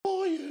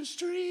dangerous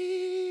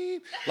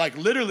dream. Like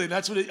literally,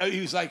 that's what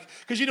he was like.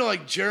 Because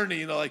like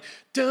Journey, like,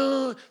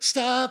 don't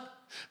stop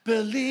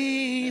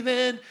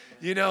believing,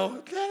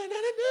 well,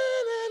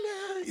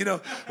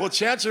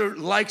 Chancer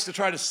likes to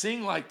try to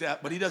sing like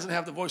that, but he doesn't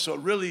have the voice, so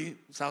it really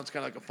sounds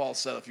kind of like a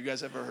falsetto. If you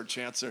guys ever heard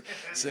Chancer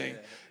sing,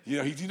 you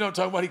know what I'm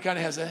talking about? He kind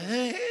of has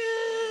a,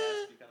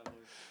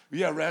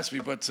 raspy,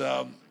 but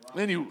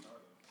anyway,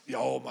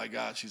 oh my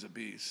gosh, he's a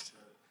beast.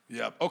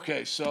 Yeah,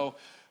 okay, so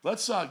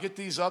let's get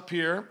these up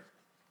here.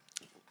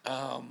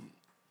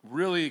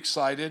 Really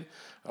excited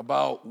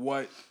about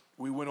what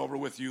we went over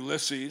with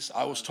Ulysses.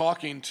 I was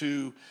talking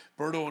to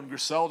Berto and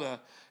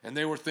Griselda, and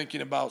they were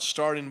thinking about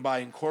starting by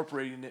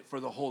incorporating it for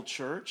the whole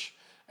church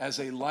as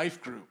a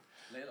life group.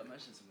 Layla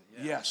mentioned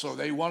something. Yeah, so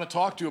they want to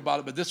talk to you about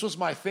it, but this was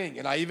my thing,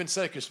 and I even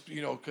said,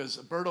 because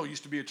Berto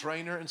used to be a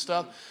trainer and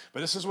stuff, but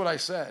this is what I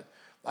said.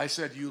 I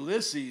said,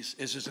 Ulysses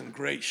is just in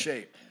great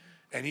shape,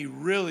 and he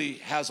really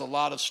has a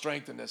lot of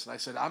strength in this. And I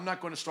said, I'm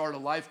not going to start a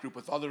life group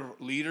with other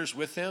leaders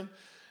with him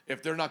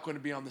if they're not going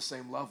to be on the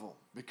same level,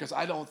 because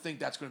I don't think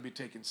that's going to be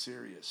taken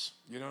serious.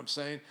 You know what I'm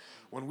saying?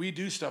 When we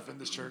do stuff in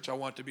this church, I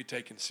want it to be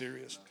taken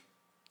serious.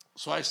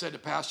 So I said to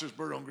Pastors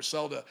Berto and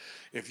Griselda,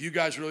 if you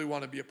guys really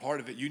want to be a part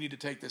of it, you need to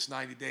take this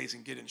 90 days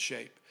and get in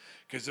shape,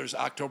 because there's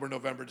October,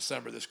 November,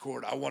 December, this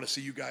quarter. I want to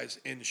see you guys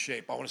in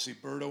shape. I want to see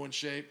Berto in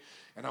shape,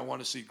 and I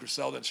want to see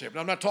Griselda in shape. And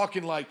I'm not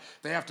talking like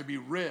they have to be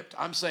ripped.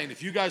 I'm saying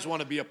if you guys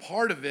want to be a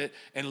part of it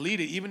and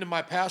lead it, even to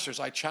my pastors,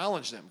 I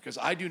challenge them, because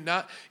I do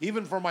not,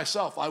 even for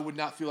myself, I would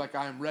not feel like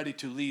I am ready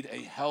to lead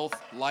a health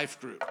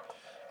life group.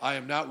 I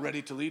am not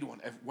ready to lead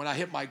one. When I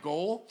hit my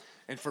goal,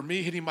 and for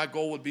me, hitting my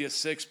goal would be a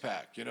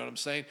six-pack. You know what I'm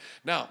saying?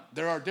 Now,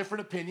 there are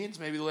different opinions.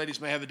 Maybe the ladies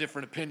may have a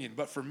different opinion.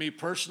 But for me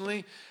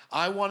personally,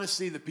 I want to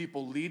see the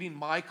people leading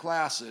my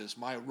classes,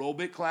 my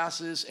aerobic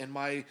classes, and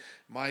my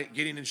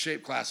getting in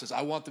shape classes.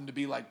 I want them to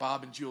be like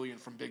Bob and Julian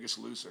from Biggest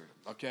Loser.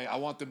 Okay? I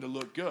want them to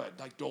look good,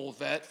 like Dole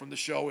Vet from the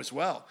show as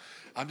well.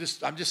 I'm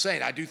just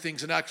saying, I do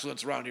things in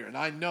excellence around here. And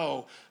I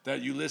know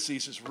that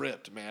Ulysses is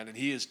ripped, man, and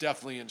he is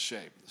definitely in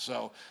shape.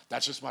 So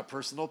that's just my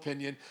personal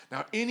opinion.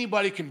 Now,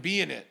 anybody can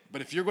be in it,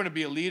 but if you're going to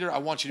be a leader, I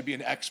want you to be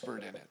an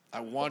expert in it. I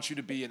want you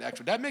to be an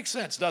expert. That makes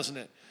sense, doesn't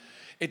it?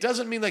 It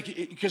doesn't mean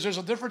because there's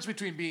a difference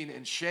between being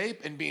in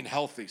shape and being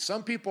healthy.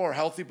 Some people are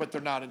healthy, but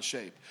they're not in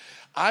shape.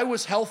 I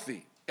was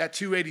healthy at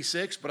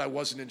 286, but I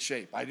wasn't in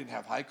shape. I didn't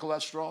have high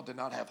cholesterol, did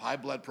not have high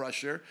blood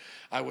pressure.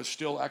 I was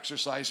still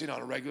exercising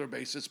on a regular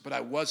basis, but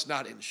I was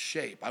not in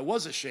shape. I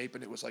was a shape,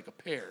 and it was like a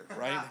pear,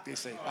 right? Like they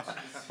say.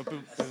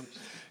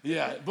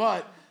 Yeah,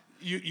 but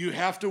you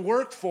have to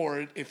work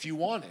for it if you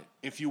want it.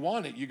 If you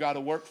want it, you got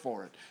to work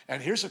for it.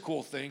 And here's a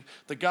cool thing.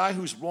 The guy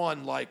who's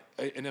won like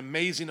an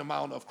amazing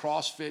amount of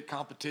CrossFit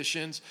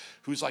competitions,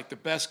 who's like the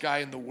best guy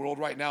in the world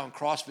right now, and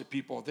CrossFit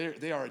people,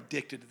 they are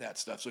addicted to that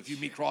stuff. So if you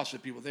meet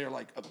CrossFit people, they were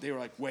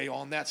like way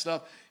on that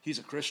stuff. He's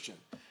a Christian.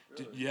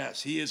 Really?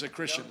 Yes, he is a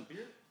Christian.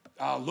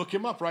 Look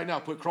him up right now.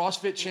 Put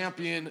CrossFit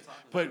champion,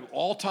 put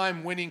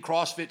all-time winning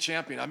CrossFit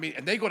champion. I mean,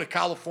 and they go to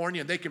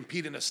California and they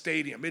compete in a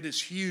stadium. It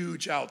is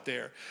huge out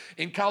there.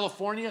 In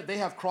California, they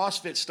have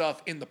CrossFit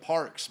stuff in the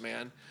parks,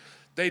 man.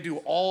 They do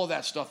all of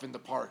that stuff in the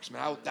parks,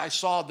 man. I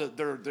saw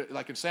they're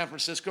like in San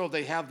Francisco,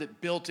 they have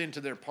it built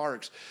into their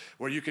parks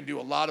where you can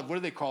do a lot of, what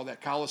do they call that,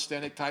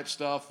 calisthenic type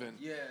stuff? And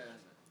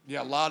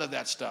yeah, a lot of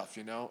that stuff,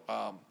 Now,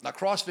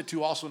 CrossFit,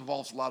 too, also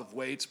involves a lot of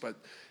weights, but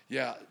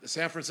yeah, the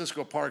San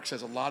Francisco Parks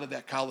has a lot of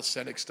that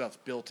calisthenic stuff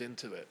built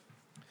into it.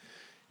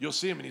 You'll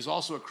see him, and he's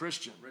also a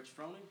Christian. Rich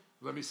Froning?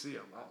 Let me see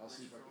him. I'll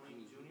see if I can.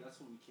 That's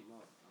when we came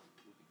up on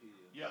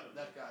Wikipedia. Yeah,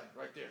 that guy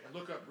right there. And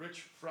look up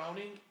Rich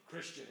Froning,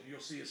 Christian, and you'll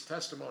see his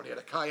testimony at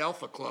a Chi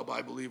Alpha Club,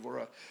 I believe, or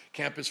a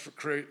Campus for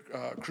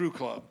Crew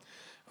Club,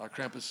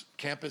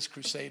 Campus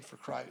Crusade for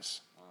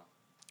Christ.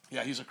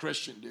 Yeah, he's a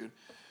Christian, dude.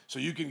 So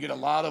you can get a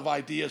lot of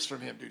ideas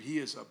from him, dude. He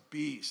is a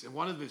beast. In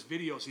one of his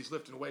videos, he's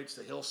lifting weights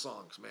to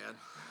Hillsongs, man.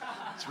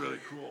 It's really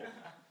cool.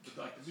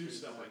 Like the new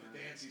stuff, like the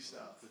dancey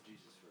stuff. Put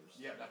Jesus first.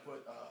 Yeah, now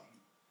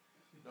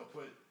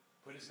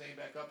put his name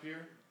back up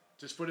here.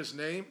 Just put his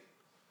name,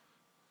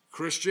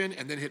 Christian,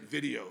 and then hit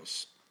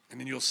videos, and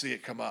then you'll see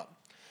it come up.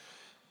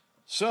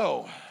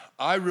 So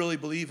I really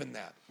believe in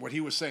that. What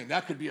he was saying,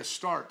 that could be a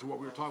start to what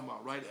we were talking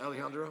about, right,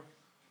 Alejandro?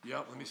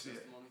 Yep. Let me see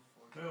it.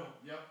 Boom.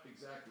 Yep,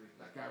 exactly.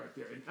 That guy right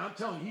there. And I'm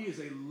telling you, he is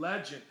a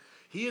legend.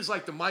 He is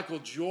like the Michael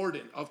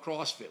Jordan of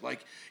CrossFit.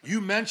 Like, you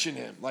mention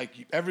him, like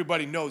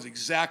everybody knows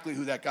exactly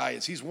who that guy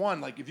is. He's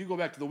won, like if you go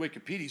back to the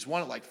Wikipedia, he's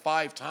won it like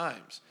 5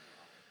 times.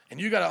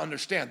 And you got to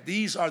understand,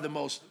 these guys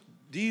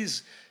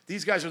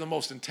are the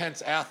most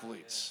intense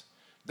athletes.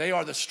 They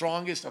are the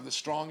strongest of the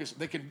strongest.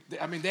 They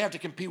have to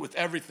compete with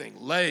everything: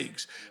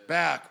 legs,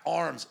 back,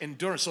 arms,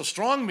 endurance. So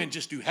strongmen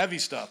just do heavy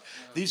stuff.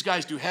 These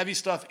guys do heavy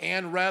stuff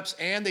and reps,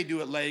 and they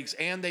do it legs,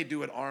 and they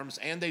do it arms,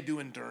 and they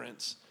do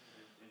endurance.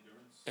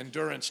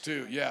 Endurance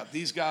too, yeah.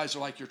 These guys are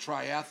like your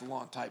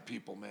triathlon type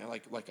people, man,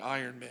 like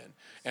Iron Men,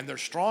 and they're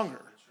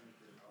stronger.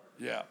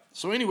 Yeah.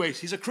 So anyways,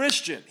 he's a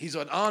Christian. He's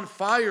an on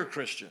fire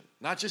Christian,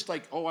 not just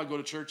like, oh, I go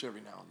to church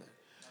every now and then.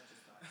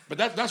 But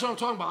that's what I'm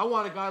talking about. I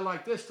want a guy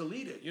like this to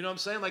lead it. You know what I'm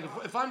saying? Like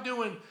if I'm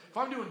doing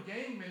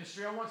gang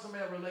ministry, I want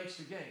somebody that relates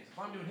to gangs. If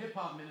I'm doing hip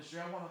hop ministry,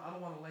 I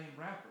don't want a lame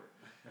rapper.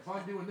 If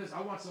I'm doing this, I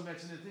want somebody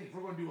that's in the thing. If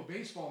we're going to do a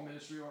baseball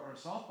ministry or a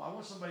softball,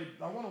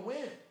 I want to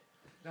win.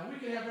 Now we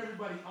can have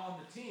everybody on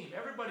the team.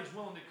 Everybody's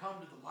willing to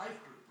come to the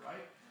life group,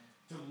 right?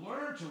 To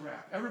learn to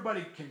rap.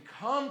 Everybody can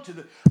come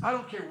to I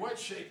don't care what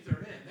shape they're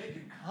in. They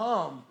can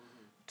come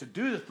to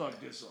do the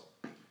Thug Dizzle.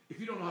 If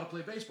you don't know how to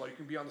play baseball, you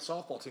can be on the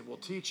softball team. We'll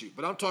teach you.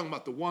 But I'm talking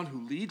about the one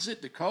who leads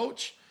it, the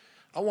coach.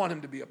 I want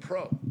him to be a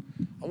pro.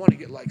 I want to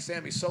get like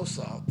Sammy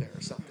Sosa out there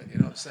or something. You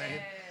know what I'm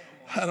saying?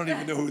 I don't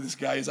even know who this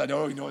guy is. I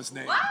don't even know his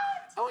name. What?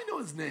 I don't even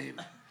know his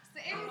name.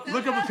 Sammy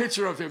Look up a Sosa,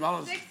 picture of him. I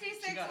don't.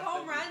 66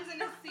 home runs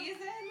in a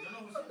season.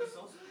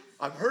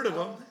 I've heard of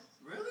him.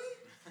 Really?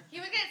 He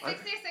would get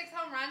 66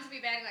 home runs and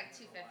be batting like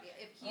 250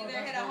 if he either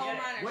hit a home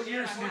run or What shoot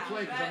years a did he home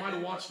play? run. Because I might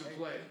have watched him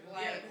play.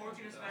 Like,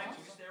 14 is back,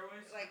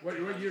 steroids. like, What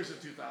years in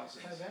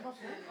 2000? Because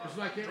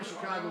when I came to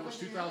Chicago, it was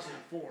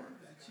 2004.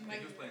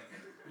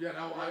 Yeah,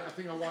 no, I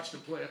think I watched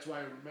him play. That's why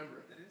I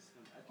remember it.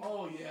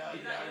 Oh, yeah, I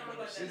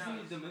remember seeing him.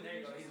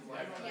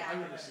 I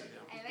remember seeing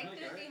him. I like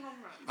 50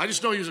 home runs. I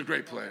just know he was a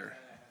great player.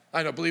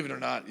 I know, believe it or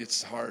not,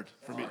 it's hard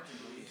for me.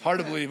 Hard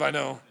to believe, I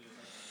know.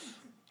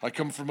 I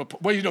come from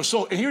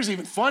so here's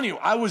even funnier.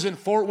 I was in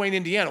Fort Wayne,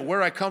 Indiana,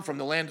 where I come from,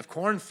 the land of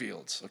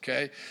cornfields,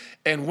 okay?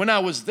 And when I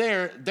was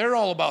there, they're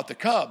all about the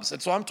Cubs.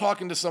 And so I'm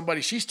talking to somebody,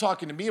 she's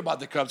talking to me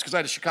about the Cubs because I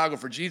had a Chicago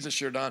for Jesus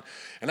shirt on.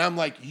 And I'm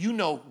like, you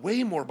know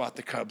way more about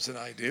the Cubs than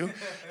I do.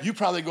 You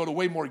probably go to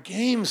way more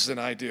games than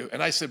I do.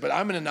 And I said, but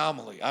I'm an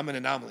anomaly. I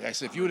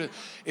said, if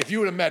you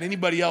would have met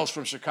anybody else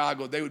from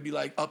Chicago, they would be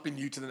like upping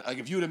you to like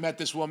if you would have met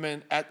this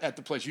woman at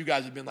the place, you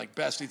guys have been like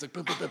besties, like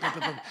boom, boom, boom, boom,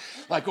 boom, boom.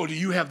 Like, oh, do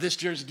you have this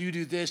jersey? Do you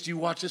do this? Do you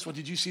watch this one?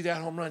 Did you see that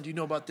home run? Do you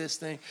know about this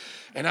thing?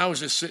 And I was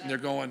just sitting there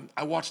going,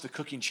 I watched the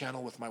cooking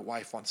channel with my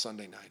wife on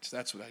Sunday nights.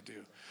 That's what I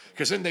do.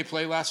 Because didn't they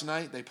play last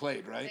night? They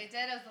played, right? They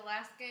did. It was the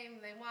last game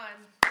they won.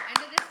 End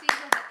of the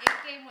season with an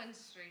 8-game win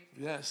streak.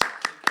 Yes.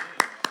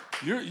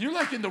 You're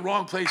like in the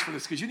wrong place for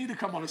this because you need to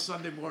come on a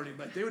Sunday morning.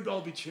 Like they would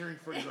all be cheering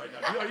for you right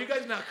now. Are you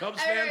guys not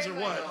Cubs fans or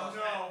what?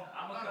 No,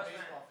 I'm a Cubs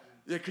fan.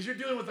 Yeah, because you're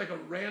dealing with like a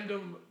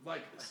random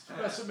like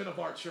specimen of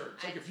our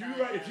church. Like if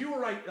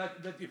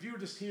you were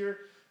just here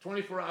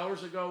 24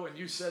 hours ago and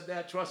you said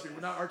that, trust me,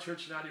 our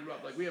church not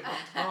erupt. Like we have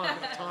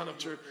a ton of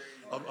church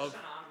of.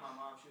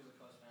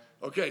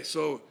 Okay,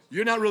 so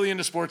you're not really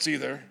into sports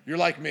either. You're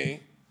like me.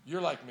 Yeah,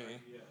 I love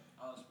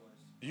sports.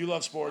 You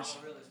love sports.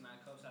 I'm a realist, man.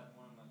 Cubs have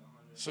won like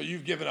 100. So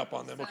you've given up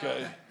on them,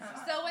 okay?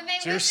 So when they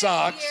So your win this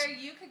socks. year,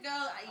 you could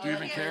go. Do you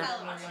even care?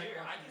 Yeah.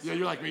 Yeah,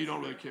 you're like me. You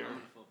don't really care.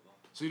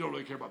 So you don't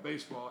really care about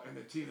baseball. And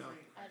then Tina,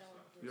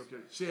 you okay?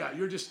 So yeah,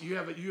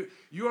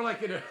 you are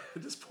like in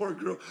this poor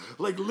girl.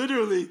 Like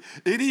literally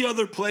any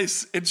other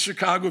place in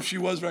Chicago, if she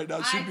was right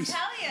now, she'd be.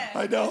 tell you.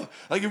 I know.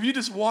 Like if you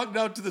just walked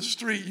out to the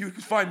street, you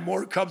could find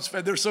more Cubs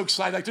fans. They're so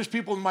excited. Like there's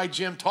people in my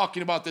gym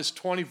talking about this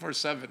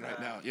 24/7 right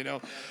now. You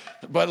know,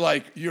 but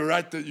like you're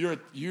at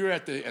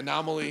the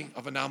anomaly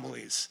of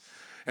anomalies.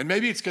 And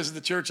maybe it's because of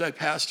the church I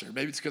pastor.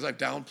 Maybe it's because I've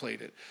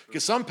downplayed it.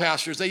 Because some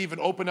pastors, they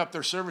even open up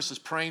their services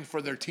praying for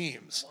their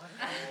teams.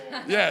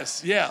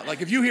 Yes, yeah.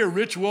 Like if you hear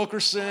Rich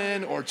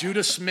Wilkerson or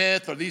Judah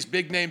Smith or these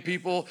big name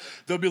people,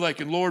 they'll be like,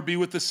 and Lord, be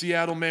with the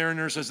Seattle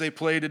Mariners as they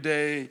play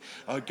today.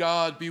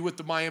 God, be with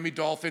the Miami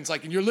Dolphins.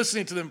 Like, and you're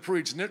listening to them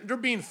preach. And they're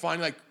being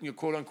funny, like,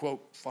 quote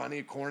unquote,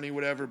 funny, corny,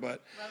 whatever.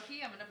 But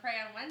Low-key, I'm going to pray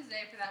on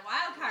Wednesday for that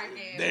wild card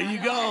game. there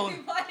you go.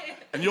 Play.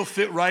 And you'll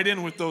fit right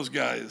in with those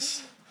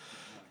guys.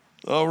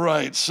 All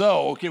right,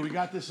 so, okay, we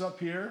got this up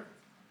here.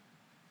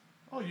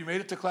 Oh, you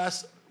made it to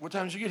class. What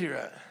time did you get here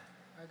at?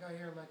 I got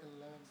here like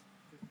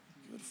 11:50.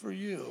 Good for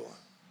you.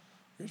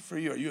 Good for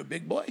you. Are you a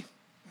big boy?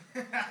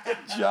 Good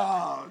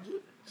job.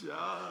 Good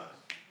job.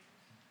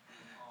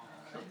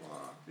 Come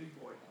on, big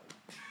boy.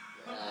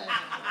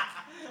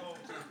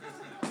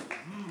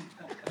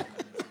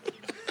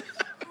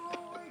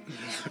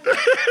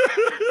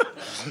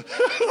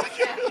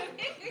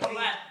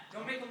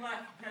 Don't make him laugh.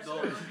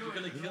 You're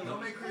gonna kill him.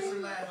 Don't make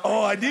Christian laugh.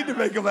 Oh, I need to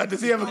make him laugh.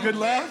 Does he have a good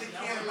laugh? He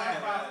can't laugh.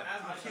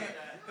 He can't.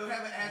 He'll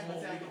have an asthma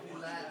attack if he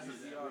laughs.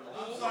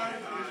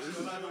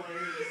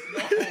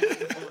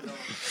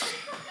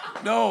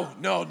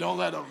 No, don't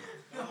let him.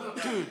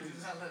 Dude,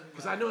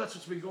 because I know that's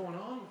what's been going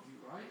on with you,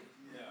 right?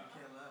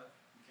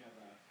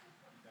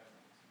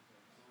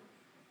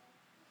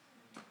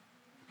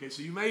 Okay,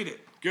 so you made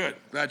it. Good.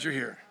 Glad you're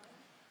here.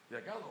 Yeah,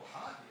 it got a little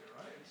hot here,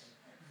 right?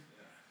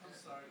 I'm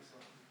sorry,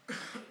 son.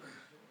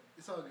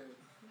 It's all good.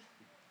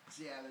 It's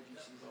the allergy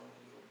season.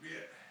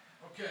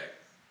 Yeah. Okay.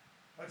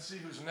 Let's see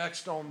who's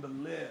next on the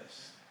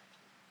list.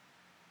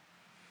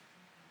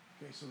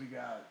 Okay, so we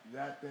got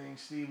that thing.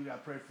 Steve, we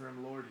got to pray for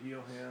him. Lord,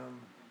 heal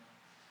him.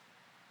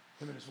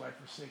 Him and his wife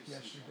were sick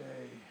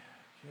yesterday.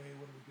 Okay,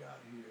 what do we got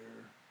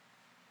here?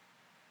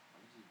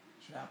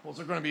 Chapels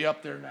are going to be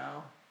up there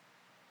now.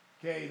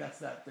 Okay, that's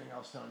that thing I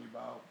was telling you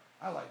about.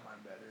 I like mine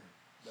better.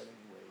 But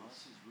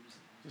anyways,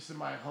 just in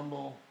my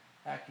humble,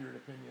 accurate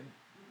opinion.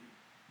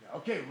 Yeah.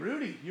 Okay,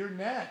 Rudy, you're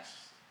next.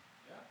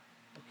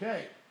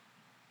 Okay.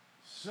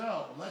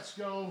 So let's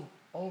go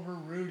over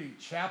Rudy.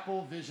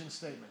 Chapel vision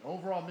statement.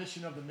 Overall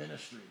mission of the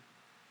ministry.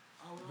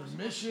 The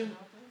mission.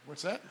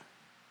 What's that?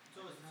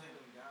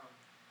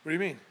 What do you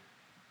mean?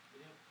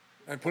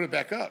 And put it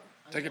back up.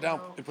 Take it down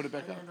and put it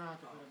back up.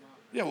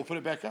 Yeah, we'll put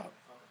it back up.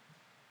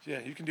 Yeah,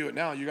 you can do it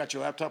now. You got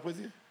your laptop with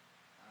you?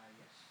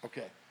 Yes.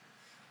 Okay.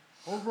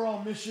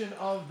 Overall mission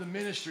of the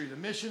ministry. The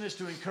mission is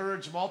to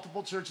encourage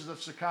multiple churches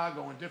of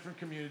Chicago and different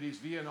communities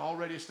via an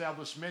already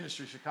established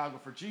ministry, Chicago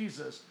for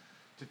Jesus,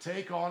 to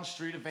take on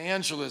street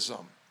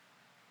evangelism.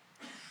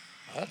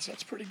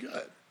 That's pretty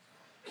good.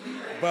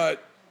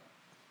 But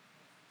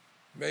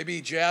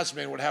maybe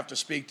Jasmine would have to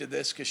speak to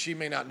this because she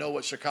may not know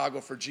what Chicago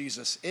for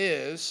Jesus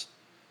is.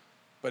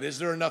 But is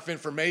there enough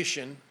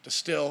information to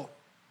still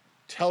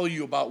tell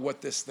you about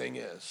what this thing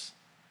is?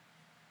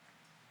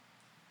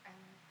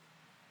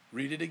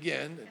 Read it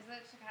again. Is it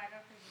Chicago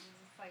for Jesus?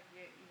 Like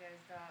you guys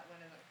got, what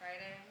is it,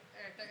 Friday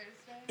or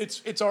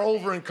Thursday? It's our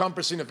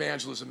over-encompassing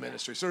evangelism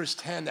ministry. So there's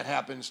 10 that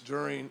happens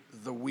during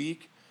the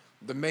week.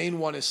 The main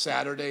one is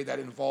Saturday. That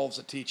involves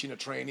a teaching, a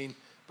training.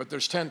 But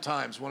there's 10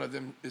 times. One of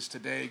them is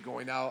today,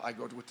 going out. I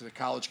go to the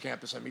college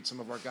campus. I meet some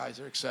of our guys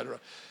there, et cetera.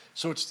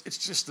 So it's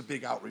just the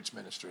big outreach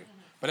ministry.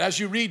 But as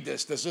you read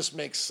this, does this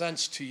make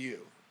sense to you?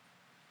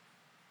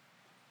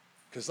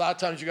 Because a lot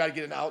of times you got to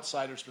get an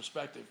outsider's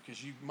perspective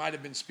because you might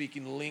have been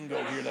speaking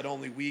lingo here that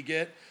only we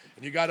get.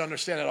 And you got to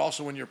understand that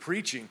also when you're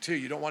preaching too.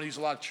 You don't want to use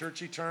a lot of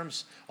churchy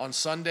terms on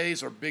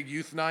Sundays or big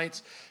youth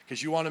nights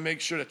because you want to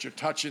make sure that you're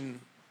touching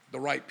the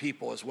right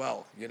people as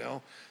well, you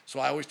know. So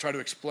I always try to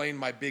explain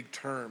my big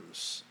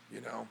terms,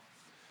 you know.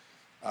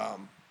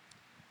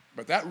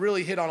 But that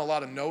really hit on a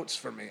lot of notes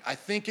for me. I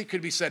think it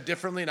could be said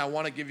differently, and I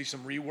want to give you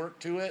some rework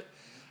to it.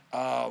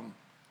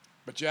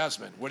 But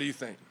Jasmine, what do you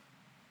think?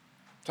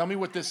 Tell me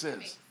what this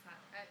is.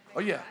 Oh,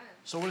 yeah.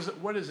 So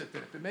what is it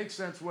then? If it makes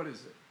sense, what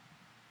is it?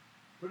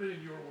 Put it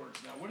in your words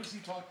now. What does he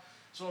talk?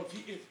 So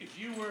if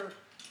you were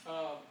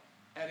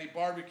at a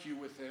barbecue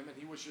with him and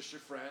he was just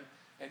your friend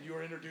and you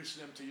were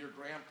introducing him to your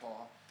grandpa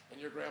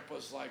and your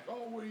grandpa's like,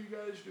 oh, what are you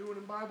guys doing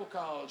in Bible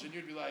college? And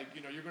you'd be like,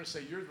 you know, you're going to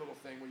say your little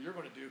thing, what you're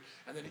going to do.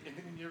 And then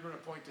you're going to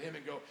point to him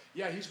and go,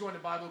 yeah, he's going to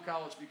Bible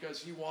college because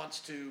he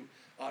wants to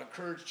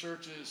encourage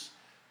churches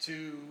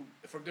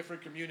from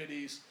different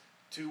communities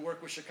to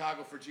work with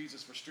Chicago for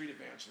Jesus for street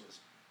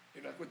evangelism.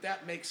 You know, would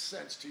that make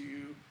sense to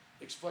you,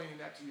 explaining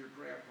that to your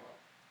grandpa?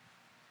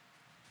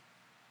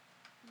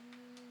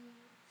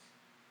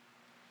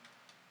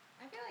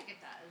 I feel like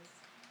it does.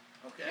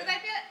 Okay. Because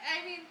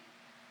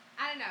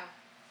I don't know.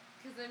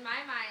 Because in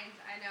my mind,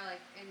 I know,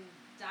 like, in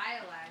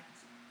dialect,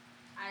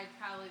 I'd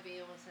probably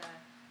be able to,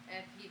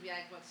 if he'd be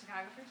like, what's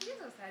Chicago for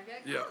Jesus? I'd be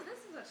like, Yeah. oh,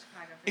 this is what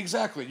Chicago for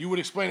Exactly. You would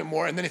explain it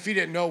more. And then if he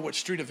didn't know what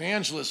street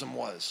evangelism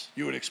was,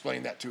 you would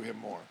explain that to him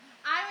more.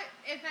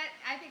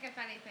 I think if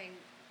anything,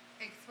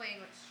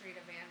 explain what street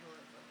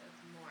evangelism is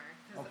more.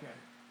 Okay.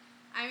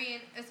 I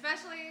mean,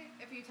 especially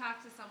if you talk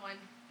to someone,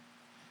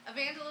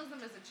 evangelism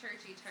is a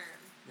churchy term.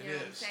 You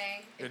know what I'm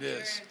saying? If It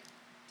is. you're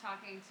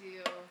talking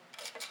to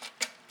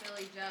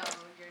Billy Joe,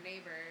 your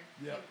neighbor,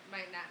 Yep. you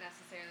might not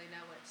necessarily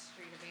know what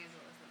street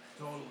evangelism is.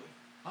 Totally.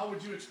 How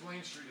would you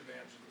explain street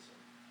evangelism?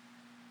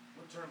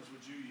 What terms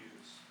would you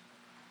use?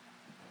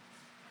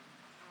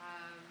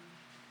 I'm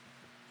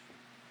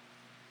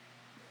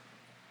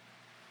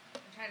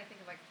trying to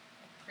think of like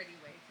a pretty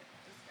way to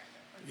describe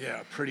it.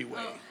 Yeah, pretty way.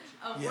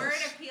 A Yes. word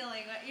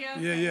appealing, you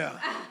know? Yeah.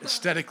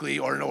 Aesthetically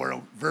or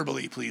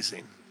verbally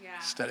pleasing. Yeah.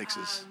 Aesthetics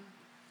is,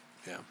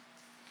 yeah.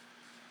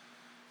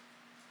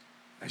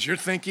 As you're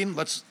thinking,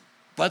 let's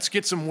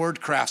get some word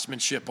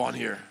craftsmanship on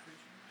here.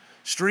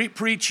 Street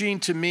preaching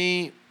to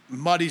me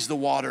muddies the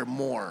water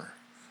more.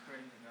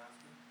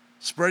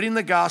 Spreading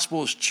the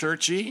gospel is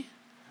churchy.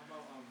 How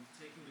about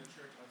taking the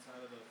church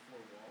outside of the four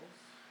walls?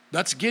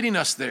 That's getting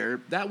us there.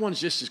 That one's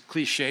just as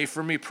cliche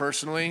for me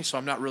personally, so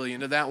I'm not really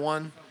into that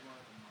one.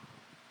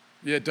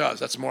 Yeah, it does.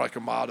 That's more like a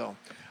motto.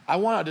 I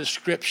want a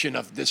description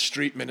of this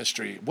street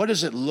ministry. What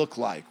does it look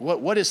like?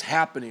 What is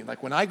happening?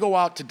 Like when I go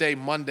out today,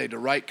 Monday, to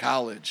Wright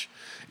College,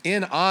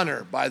 in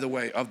honor, by the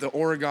way, of the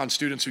Oregon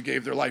students who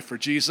gave their life for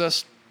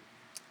Jesus,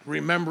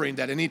 remembering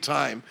that any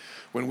time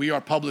when we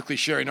are publicly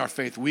sharing our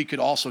faith, we could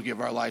also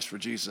give our lives for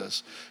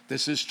Jesus.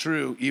 This is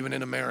true even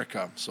in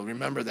America. So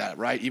remember that,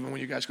 right? Even when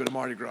you guys go to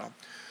Mardi Gras.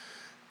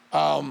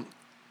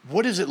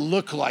 What does it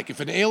look like? If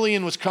an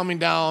alien was coming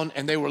down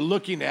and they were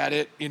looking at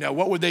it, you know,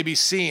 what would they be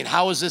seeing?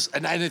 How is this?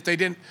 And if they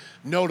didn't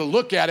know to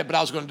look at it, but I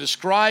was going to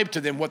describe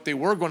to them what they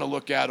were going to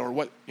look at, or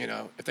what,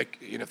 if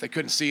they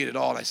couldn't see it at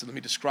all. And I said, let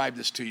me describe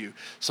this to you.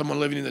 Someone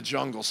living in the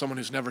jungle, someone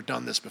who's never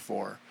done this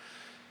before.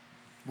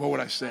 What would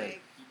I say?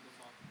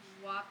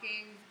 Like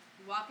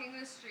walking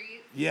the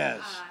streets. Yes.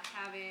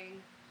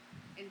 Having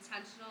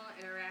intentional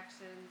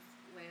interactions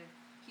with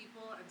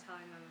people and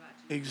telling them about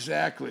Jesus.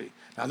 Exactly.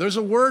 Now, there's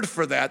a word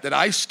for that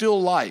I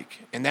still like,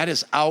 and that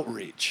is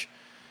outreach.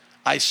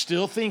 I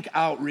still think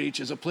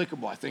outreach is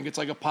applicable. I think it's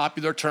like a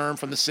popular term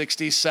from the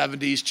 60s,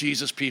 70s,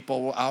 Jesus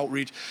people,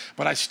 outreach.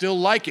 But I still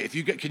like it.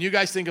 Can you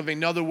guys think of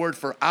another word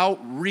for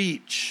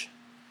outreach?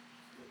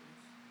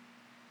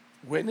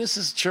 Witness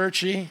is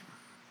churchy.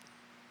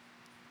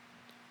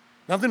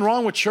 Nothing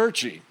wrong with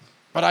churchy,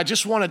 but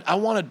I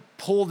want to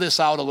pull this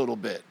out a little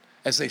bit.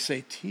 As they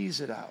say, tease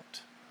it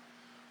out.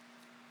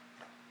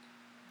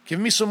 Give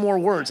me some more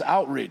words.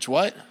 Outreach.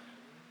 What?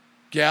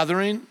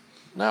 Gathering.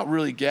 Not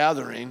really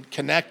gathering.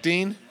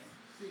 Connecting.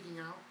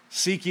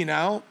 Seeking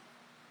out.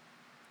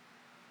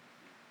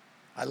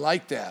 I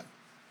like that.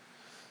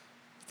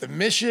 The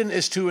mission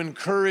is to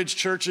encourage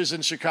churches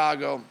in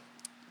Chicago.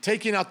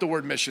 Taking out the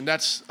word mission,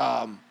 that's,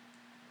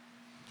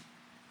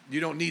 you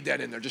don't need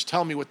that in there. Just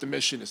tell me what the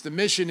mission is. The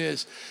mission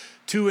is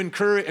to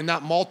encourage, and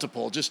not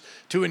multiple, just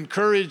to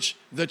encourage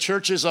the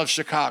churches of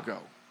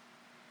Chicago.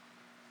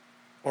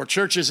 Or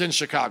churches in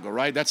Chicago,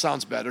 right? That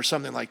sounds better,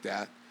 something like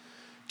that.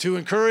 To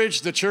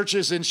encourage the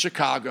churches in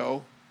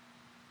Chicago.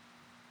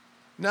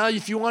 Now,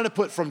 if you want to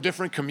put from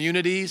different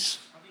communities.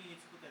 I think you need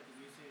to put that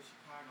because you say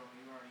Chicago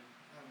and you already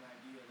have an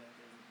idea that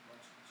there's a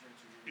bunch of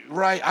churches.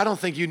 Right, I don't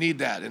think you need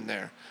that in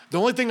there. The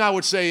only thing I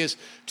would say is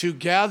to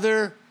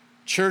gather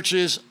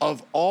churches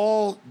of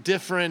all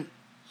different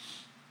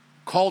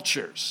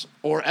cultures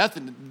or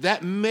ethnic.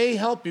 That may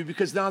help you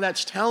because now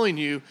that's telling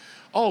you,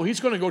 oh, he's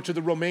going to go to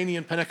the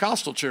Romanian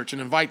Pentecostal church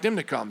and invite them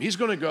to come. He's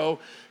going to go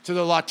to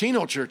the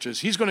Latino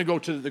churches. He's going to go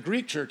to the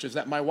Greek churches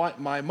that my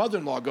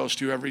mother-in-law goes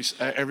to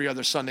every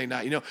other Sunday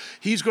night. You know,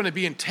 he's going to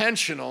be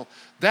intentional.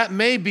 That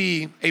may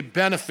be a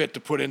benefit to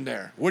put in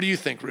there. What do you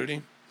think,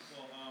 Rudy?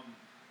 Well,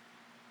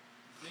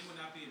 the thing would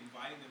not be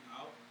inviting them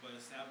out, but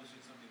establishing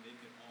something they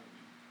could own.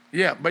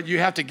 Yeah, but you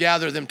have to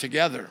gather them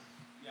together.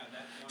 Yeah,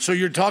 that's So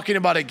you're talking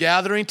about a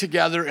gathering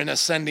together and a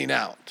sending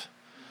out.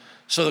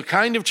 So the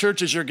kind of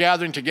churches you're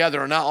gathering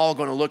together are not all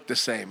going to look the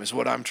same, is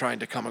what I'm trying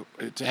to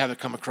have it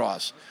come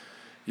across.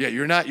 Yeah,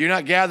 you're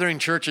not gathering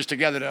churches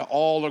together that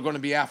all are going to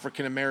be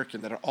African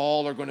American, that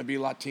all are going to be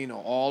Latino,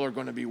 all are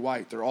going to be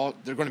white. They're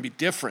going to be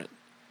different.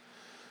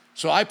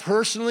 So I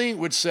personally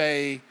would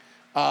say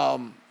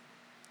to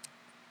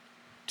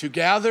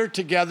gather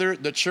together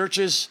the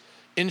churches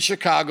in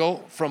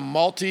Chicago from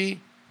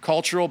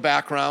multicultural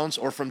backgrounds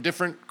or from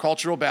different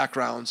cultural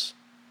backgrounds.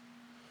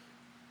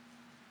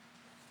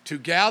 To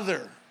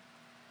gather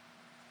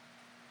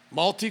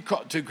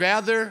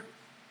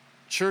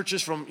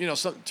churches from,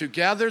 to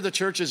gather the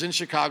churches in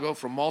Chicago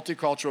from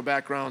multicultural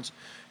backgrounds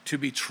to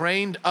be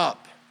trained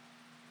up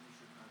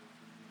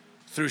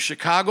through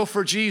Chicago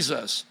for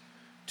Jesus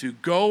to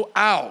go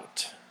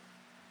out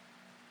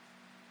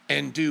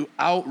and do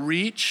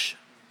outreach,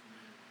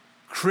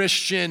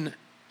 Christian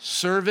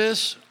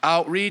service,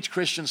 outreach,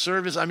 Christian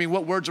service. I mean,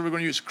 what words are we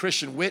going to use?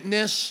 Christian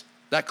witness.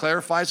 That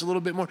clarifies a little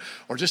bit more.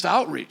 Or just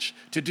outreach.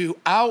 To do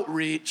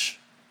outreach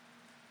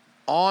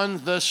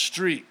on the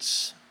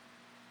streets.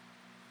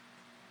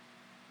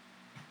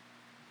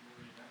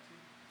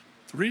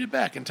 Read it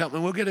back and tell me.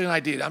 We'll get an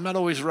idea. I'm not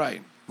always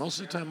right.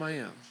 Most of the time I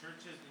am.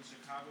 churches in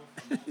Chicago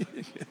from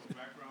multicultural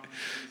backgrounds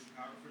in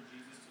Chicago for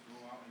Jesus to go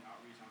out and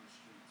outreach on the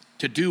streets.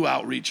 To do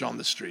outreach on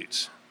the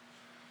streets.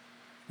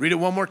 Read it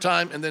one more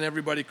time and then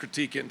everybody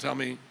critique it and tell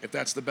me if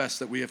that's the best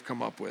that we have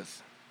come up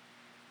with.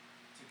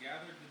 To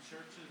gather the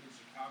churches in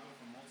Chicago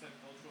from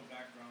multicultural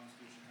backgrounds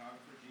through Chicago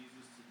for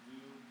Jesus to do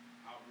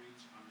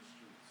outreach on the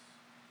streets.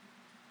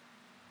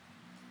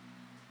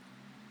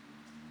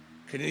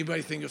 Can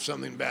anybody think of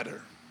something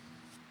better? I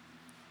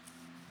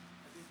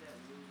think that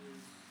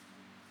loses,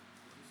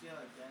 if you say it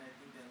like that, I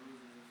think that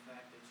loses the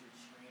fact that you're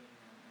training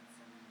them and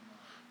sending them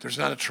out. There's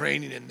not a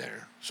training in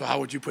there. So how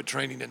would you put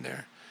training in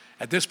there?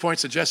 At this point,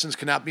 suggestions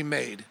cannot be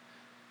made.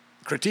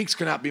 Critiques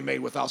cannot be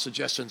made without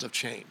suggestions of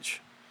change.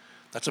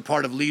 That's a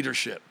part of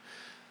leadership.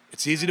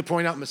 It's easy to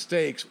point out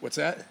mistakes. What's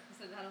that? I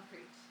said that'll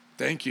preach.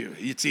 Thank you.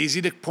 It's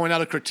easy to point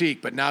out a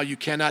critique, but now you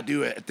cannot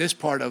do it at this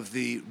part of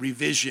the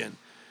revision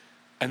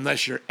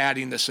unless you're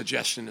adding the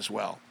suggestion as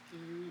well.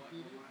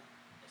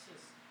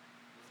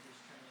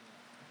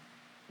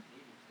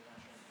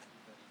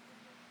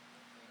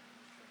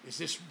 Is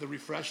this the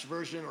refreshed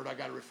version, or do I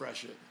got to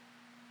refresh it?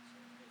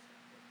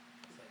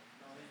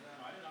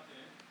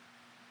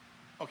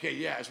 Okay,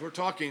 yeah, as we're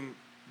talking,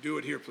 do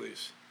it here,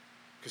 please,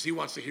 because he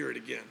wants to hear it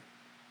again.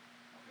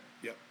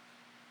 Yep.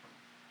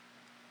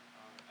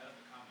 Edit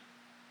the comment.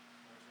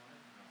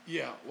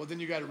 Yeah, well,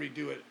 then you got to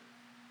redo it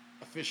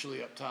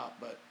officially up top,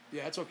 but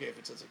yeah, it's okay if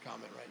it says a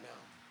comment right now.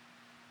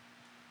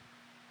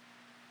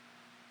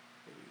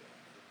 Here we go.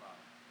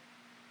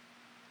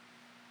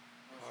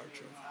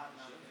 Archer.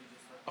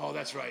 Oh,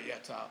 that's right, yeah,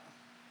 top.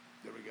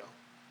 There we go.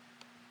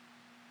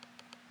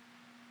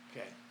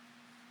 Okay.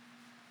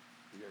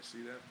 You guys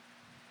see that?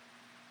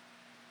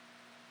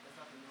 That's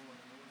not the new one.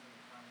 The new one's in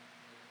the comment.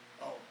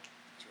 Oh,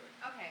 that's right.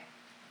 Okay,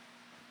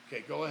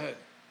 Okay, go ahead.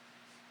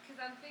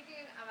 because I'm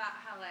thinking about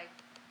how like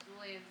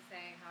Julian's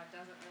saying how it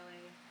doesn't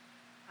really,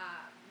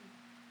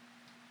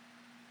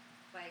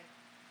 like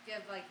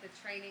give like the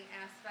training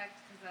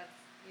aspect because that's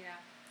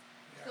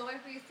So what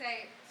if we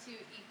say to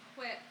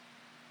equip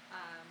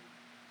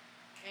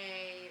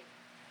a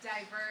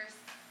diverse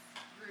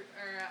group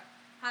or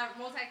have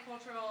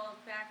multicultural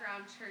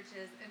background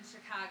churches in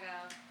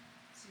Chicago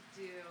to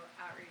do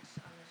outreach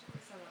on the shores.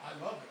 so much. I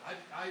love it.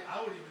 I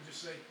would even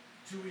just say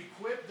to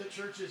equip the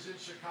churches in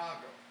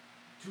Chicago,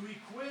 to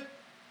equip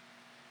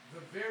the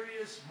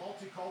various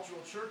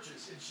multicultural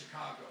churches in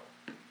Chicago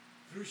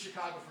through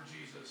Chicago for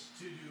Jesus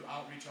to do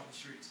outreach on the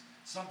streets.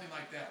 Something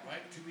like that,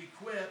 right? To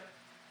equip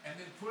and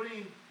then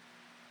putting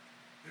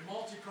the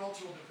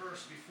multicultural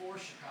diverse before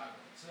Chicago.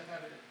 Instead of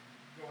having it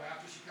go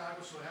after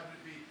Chicago, so having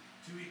it be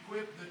to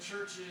equip the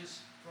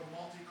churches from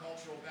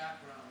multicultural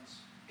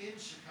backgrounds in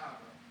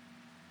Chicago.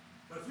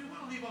 But if we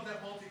want to leave out that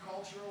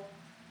multicultural,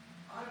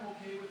 I'm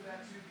okay with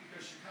that too,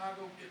 because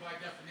Chicago, by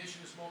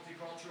definition, is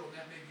multicultural, and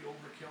that may be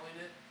overkilling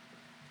it.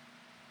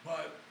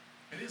 But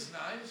it is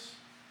nice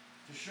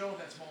to show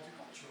that's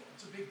multicultural.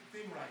 It's a big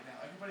thing right now.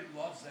 Everybody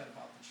loves that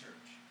about the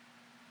church.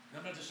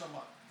 And I'm not just talking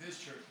about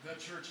this church, the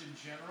church in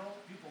general.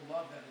 People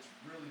love that it's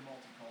really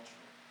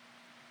multicultural.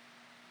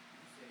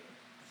 You say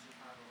the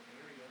Chicago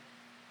area.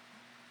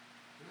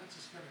 And that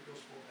just kind of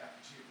goes for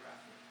that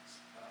geographic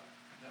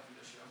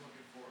definition. I'm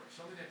looking for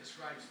something that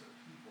describes the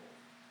people.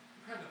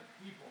 What kind of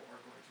people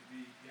are going to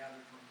be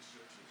gathered from these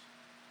churches?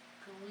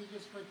 Can we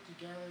just put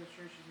together the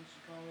churches in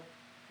Chicago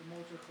for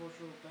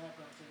multicultural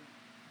backgrounds and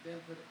then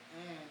put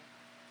and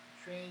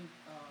train,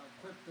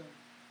 equip them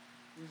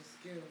with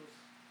skills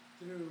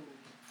through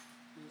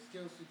the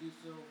skills to do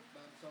so by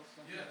themselves,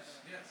 something like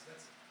that. Yes,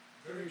 that's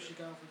Through very good.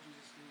 Chicago for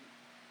Jesus Street.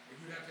 And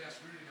you'd have to ask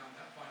Rudy on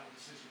that final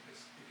decision,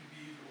 because it can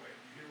be either way.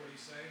 You hear what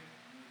he's saying?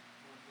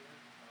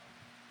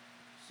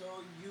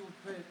 So you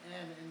put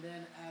an and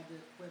then add the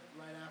equip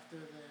right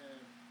after the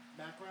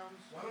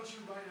backgrounds? Why don't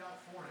you write it out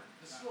for him?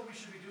 This is what we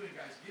should be doing,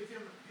 guys.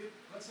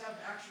 Let's have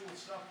actual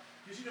stuff.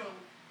 Because,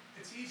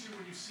 it's easier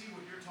when you see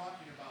what you're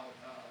talking about,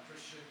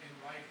 Christian, in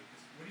writing.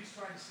 'Cause what he's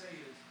trying to say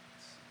is,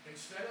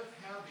 instead of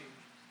having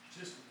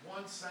just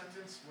one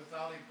sentence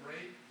without a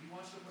break, he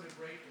wants to put a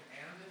break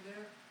and in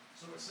there.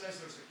 So it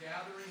says there's a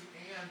gathering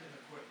and an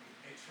equipping,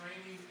 a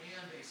training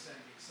and a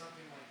sending,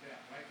 something like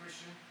that. Right,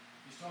 Christian?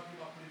 He's talking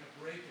about putting a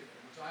break in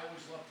there, which I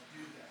always love to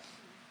do that.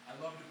 I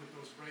love to put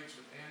those breaks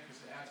with and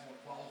because it adds more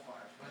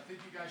qualifiers. But I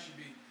think you guys should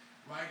be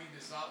writing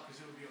this out because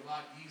it would be a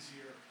lot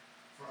easier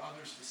for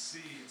others to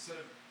see instead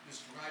of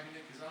describing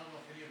it. Because I don't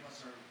know if any of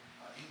us are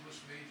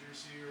English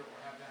majors here or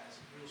have that as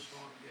a real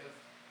strong gift.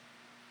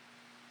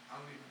 I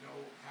don't even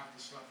know half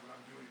the stuff what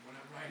I'm doing. When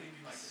I'm writing,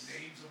 like the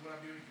names of what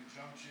I'm doing,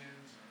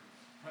 conjunctions or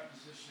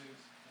prepositions,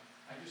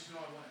 I just know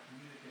I want to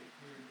communicate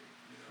clearly.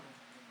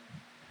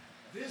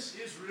 This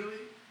is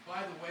really,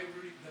 by the way,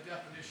 Rudy, the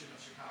definition of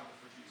Chicago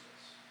for Jesus.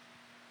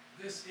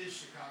 This is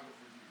Chicago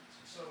for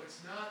Jesus. So it's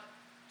not,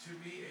 to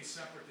me, a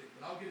separate thing.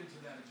 But I'll get into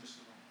that in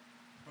just a moment.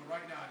 But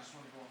right now, I just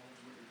want to go on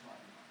to what you're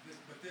talking about.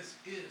 But this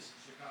is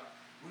Chicago.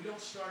 We don't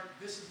start,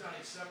 this is not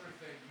a separate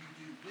thing you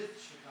do with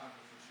Chicago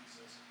for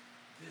Jesus.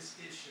 This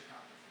is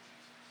Chicago for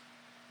Jesus.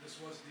 This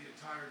was the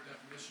entire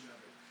definition of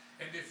it.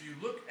 And if you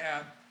look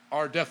at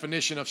our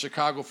definition of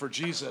Chicago for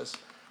Jesus,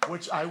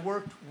 which I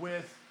worked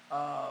with,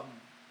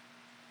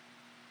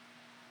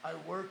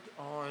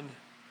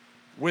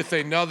 with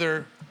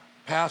another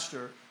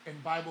pastor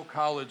and Bible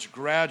college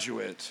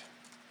graduate.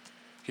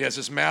 He has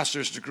his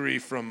master's degree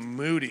from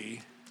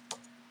Moody.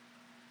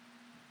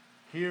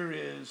 Here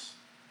is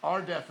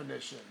our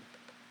definition.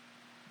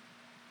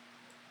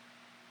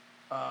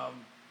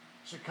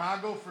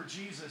 Chicago for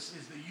Jesus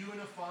is the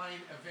unifying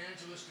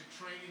evangelistic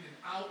training and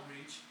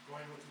outreach,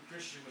 going with what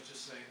Christian was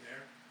just saying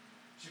there.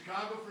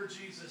 Chicago for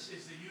Jesus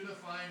is the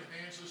unifying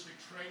evangelistic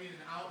training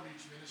and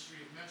outreach ministry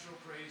of Metro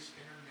Praise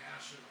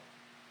International.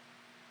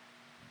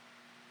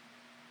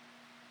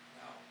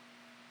 Now,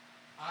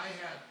 I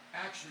had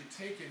actually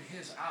taken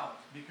his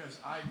out because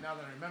now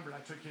that I remembered,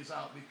 I took his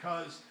out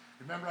because,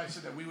 remember I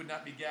said that we would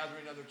not be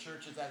gathering other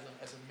churches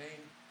as a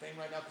main thing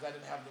right now because I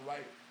didn't have the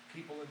right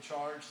people in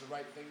charge, the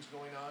right things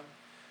going on.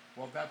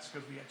 Well, that's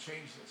because we had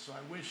changed it. So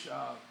I wish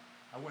I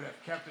would have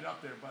kept it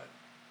up there, but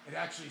it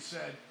actually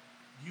said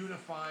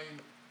unifying.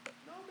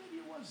 No,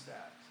 maybe it was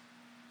that.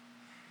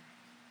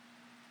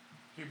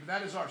 Okay, but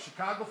that is our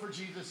Chicago for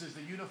Jesus is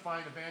the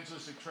unifying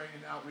evangelistic training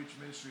and outreach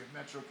ministry of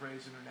Metro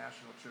Praise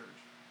International Church.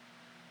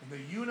 And the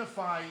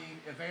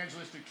unifying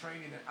evangelistic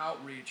training and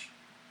outreach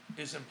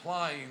is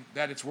implying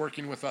that it's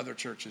working with other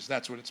churches.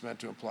 That's what it's meant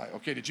to imply.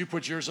 Okay, did you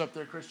put yours up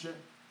there, Christian?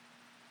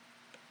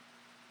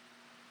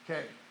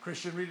 Okay,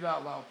 Christian, read it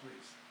out loud,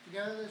 please.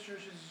 Together the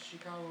churches in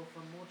Chicago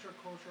from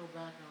multicultural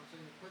backgrounds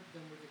and equip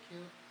them with the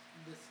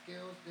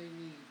skills they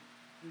need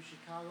through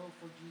Chicago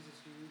for Jesus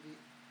to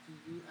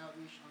do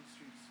outreach on the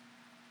streets.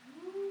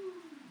 Woo.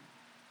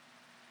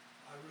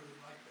 I really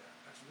like that.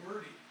 That's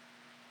wordy.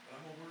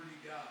 But I'm a wordy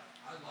guy.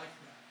 I like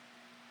that.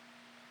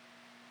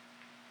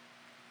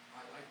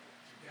 I like that.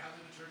 To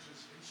gather the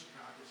churches in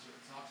Chicago, so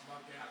it talks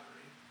about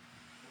gathering,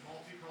 the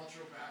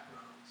multicultural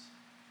backgrounds,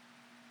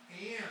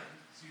 and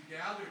so you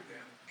gathered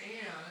them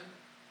and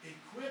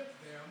equipped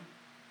them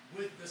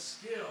with the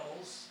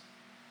skills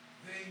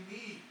they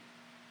need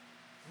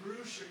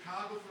through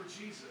Chicago for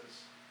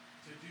Jesus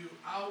to do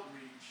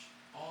outreach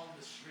on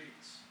the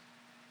streets.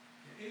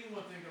 Can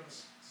anyone think of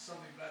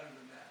something better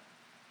than that?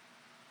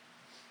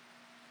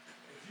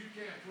 If you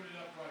can't put it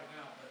up right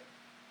now, but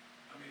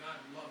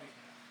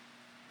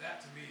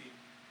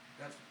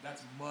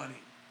That's money.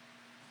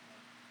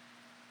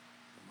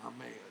 My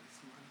man.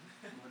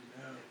 Yeah.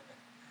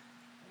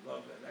 I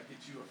love that. That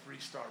gets you a free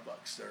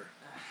Starbucks, sir.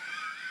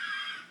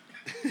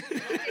 What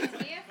gets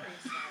me a free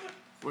start?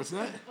 What's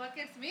that? What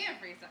gets me a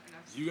free start? No,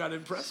 You gotta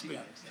impress me.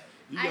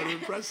 You gotta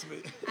impress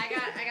me. I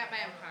got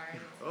my own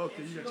card.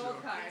 Okay, you got your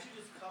own. card. Can't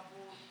you just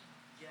couple,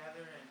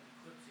 gather, and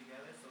equip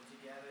together? So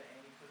together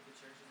and equip the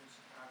churches in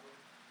Chicago,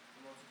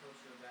 the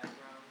multicultural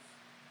backgrounds,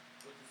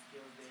 with the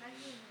skills they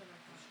need from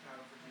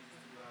Chicago for Jesus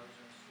to do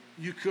outreach on the street.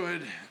 You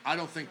could. I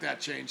don't think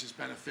that change is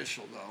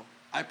beneficial, though.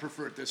 I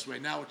prefer it this way.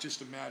 Now it's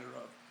just a matter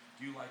of,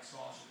 do you like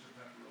sausage or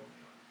pepperoni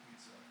on your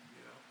pizza?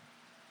 You know,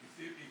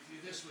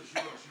 if this was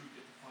yours, you would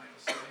get the final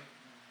say.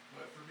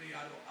 But for me,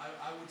 I don't.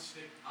 I would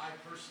stick. I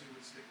personally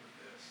would stick with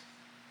this.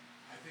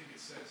 I think it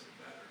says it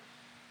better.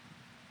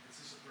 It's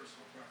just a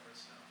personal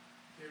preference now.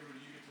 Okay,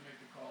 Rudy, you get to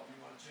make the call. Do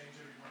you want to change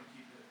it or do you want to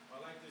keep it?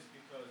 I like this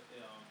because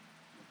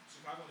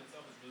Chicago in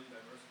itself is really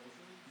diverse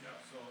culturally. Yeah.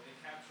 So it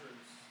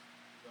captures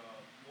the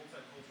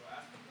multicultural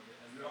aspect of it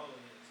as well,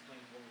 and it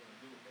explains what we're going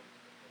to do with those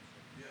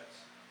multicultural. Yes.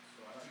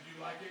 So I So like do you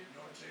like it?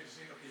 No one changes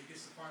it. Okay, he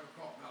gets the final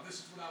call. Now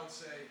this is what I would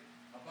say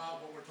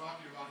about what we're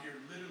talking about here,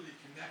 literally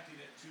connecting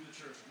it to the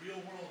church. Real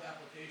world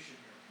application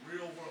here.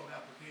 Real world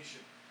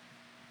application.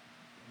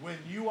 When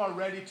you are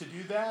ready to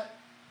do that,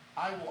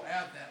 I will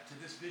add that to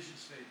this vision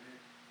statement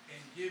and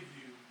give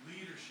you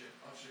leadership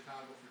of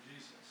Chicago for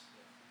Jesus.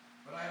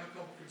 But I have a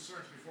couple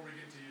concerns before we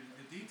get into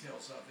the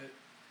details of it,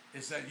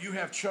 is that you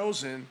have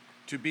chosen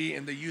to be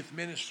in the youth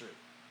ministry.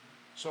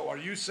 So are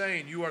you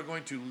saying you are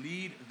going to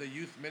lead the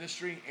youth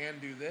ministry and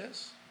do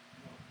this?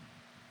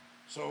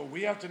 So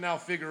we have to now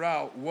figure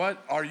out,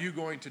 what are you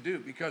going to do?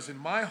 Because in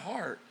my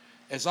heart,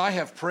 as I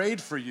have prayed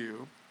for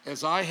you,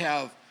 as I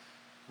have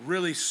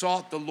really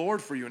sought the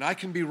Lord for you, and I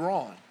can be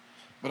wrong,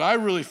 but I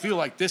really feel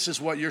like this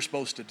is what you're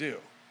supposed to do.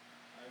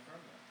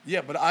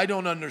 Yeah, but I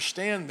don't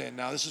understand then.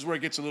 Now, this is where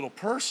it gets a little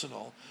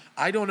personal.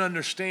 I don't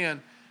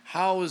understand,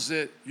 how is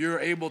it you're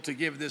able to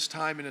give this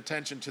time and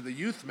attention to the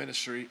youth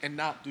ministry and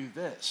not do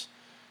this?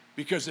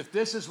 Because if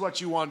this is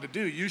what you want to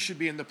do, you should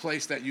be in the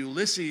place that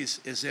Ulysses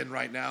is in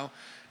right now,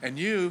 and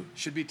you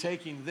should be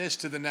taking this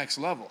to the next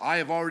level. I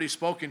have already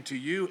spoken to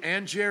you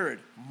and Jared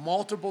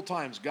multiple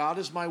times. God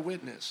is my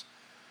witness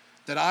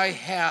that I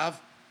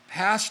have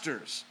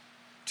pastors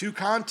to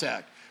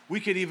contact. We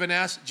could even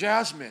ask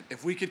Jasmine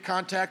if we could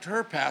contact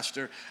her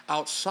pastor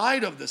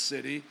outside of the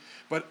city,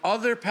 but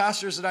other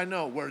pastors that I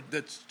know where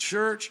the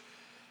church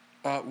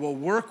will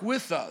work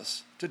with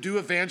us to do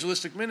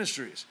evangelistic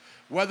ministries.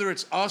 Whether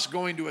it's us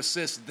going to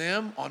assist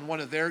them on one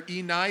of their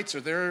e-nights or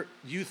their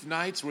youth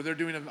nights where they're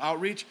doing an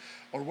outreach,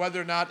 or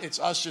whether or not it's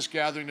us just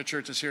gathering the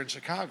churches here in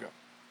Chicago.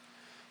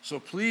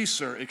 So please,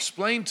 sir,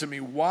 explain to me,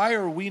 why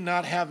are we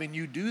not having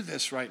you do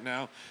this right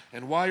now,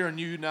 and why are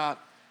you not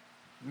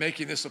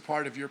making this a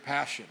part of your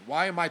passion?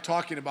 Why am I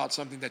talking about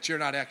something that you're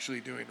not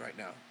actually doing right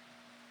now?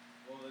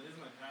 Well, it is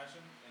my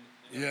passion,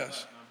 and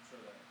Yes. I'm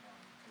sure that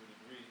you would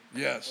agree.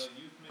 Yes.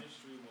 But youth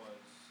ministry was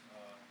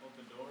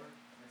open door,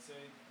 I'd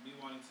say. Me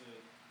wanting to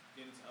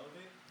get into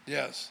Elevate,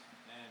 Yes.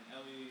 and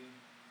Ellie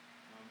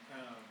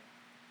kind of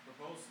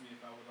proposed to me if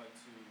I would like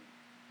to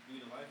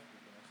lead a life group,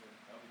 and I said,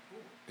 that would be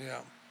cool.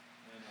 Yeah.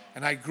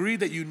 And And I agree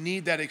that you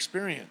need that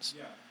experience.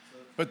 yeah, so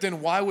But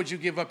then why would you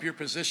give up your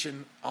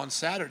position on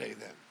Saturday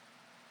then?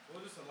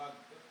 well, just a lot.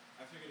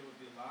 I figured it would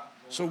be a lot.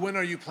 So when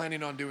are you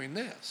planning on doing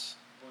this?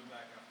 Going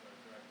back after I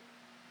graduate.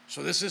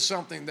 So this is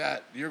something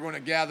that you're going to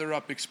gather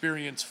up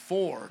experience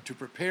for, to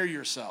prepare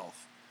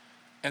yourself,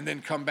 and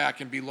then come back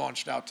and be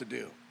launched out to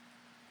do.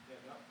 Yeah,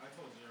 I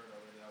told Jared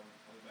already that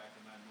I'll be back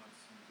in 9 months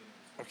in the beginning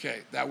of this.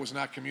 Okay, that was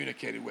not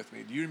communicated with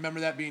me. Do you remember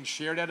that being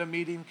shared at a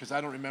meeting? Because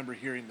I don't remember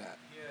hearing that.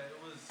 Yeah, it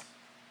was.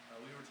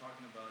 We were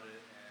talking about it,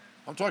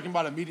 and I'm talking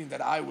about a meeting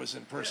that I was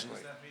in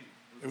personally. Yeah, it was a staff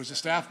meeting. It was a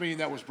staff meeting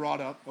that was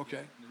brought up. Okay.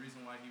 And the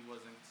reason why he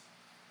wasn't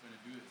going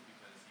to do it is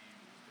because he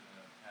was going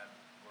to have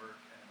work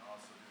and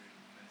also doing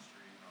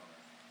ministry and all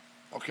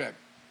that. Okay.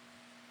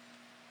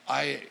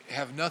 I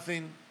have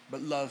nothing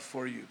but love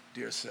for you,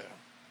 dear sir.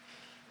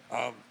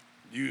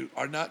 You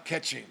are not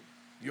catching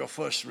your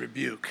first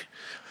rebuke.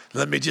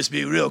 Let me just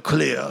be real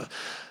clear.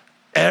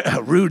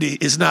 Rudy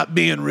is not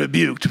being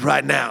rebuked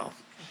right now.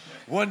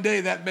 One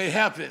day that may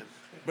happen,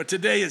 but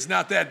today is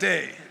not that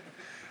day.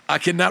 I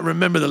cannot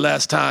remember the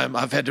last time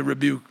I've had to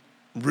rebuke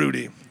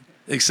Rudy,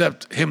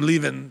 except him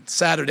leaving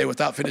Saturday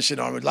without finishing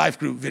our life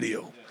group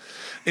video.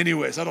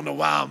 Anyways, I don't know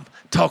why I'm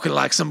talking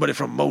like somebody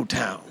from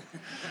Motown,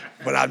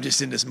 but I'm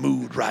just in this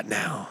mood right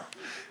now.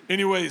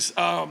 Anyways,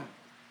 so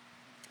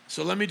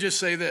let me just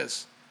say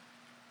this.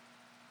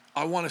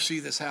 I want to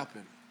see this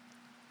happen.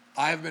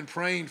 I have been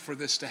praying for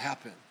this to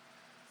happen.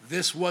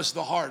 This was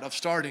the heart of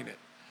starting it.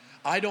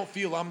 I don't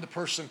feel I'm the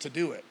person to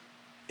do it.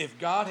 If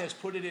God has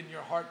put it in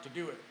your heart to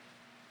do it,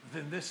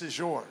 then this is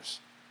yours.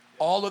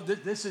 All of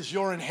this is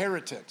your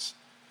inheritance.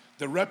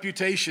 The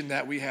reputation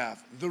that we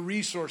have, the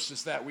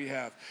resources that we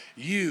have.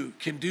 You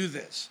can do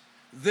this.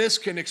 This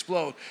can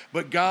explode.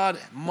 But God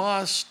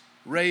must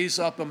raise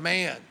up a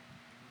man.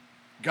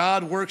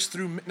 God works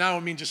through, now I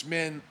don't mean just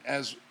men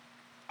as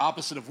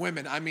opposite of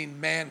women, I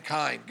mean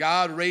mankind.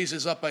 God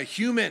raises up a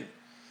human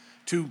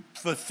to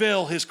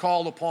fulfill his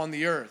call upon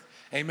the earth.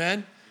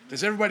 Amen?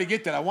 Does everybody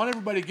get that? I want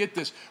everybody to get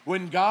this.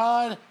 When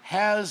God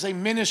has a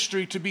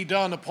ministry to be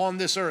done upon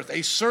this earth,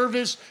 a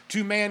service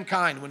to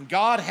mankind, when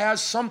God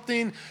has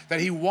something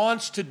that he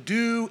wants to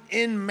do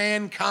in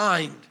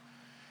mankind,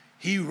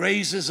 he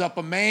raises up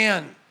a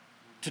man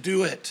to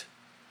do it.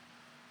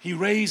 He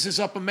raises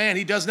up a man.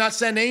 He does not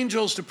send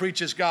angels to preach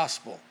his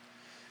gospel.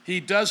 He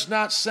does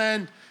not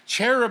send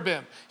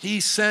cherubim.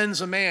 He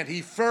sends a man. He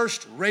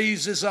first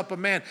raises up a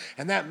man.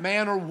 And that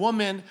man or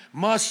woman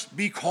must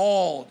be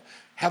called,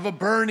 have a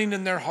burning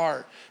in their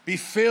heart, be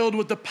filled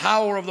with the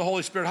power of the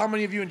Holy Spirit. How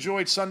many of you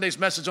enjoyed Sunday's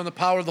message on the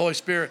power of the Holy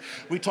Spirit?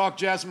 We talked,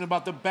 Jasmine,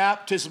 about the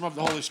baptism of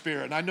the Holy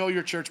Spirit. And I know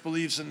your church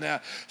believes in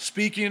that.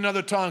 Speaking in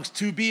other tongues,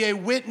 to be a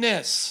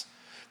witness.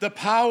 The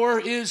power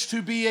is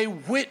to be a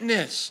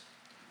witness.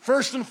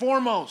 First and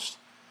foremost,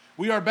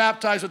 we are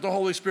baptized with the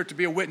Holy Spirit to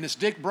be a witness.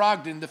 Dick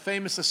Brogden, the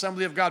famous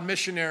Assembly of God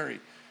missionary,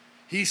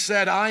 he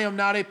said, I am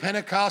not a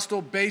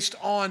Pentecostal based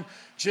on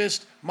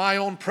just my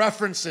own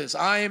preferences.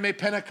 I am a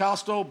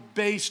Pentecostal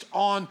based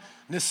on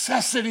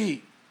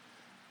necessity.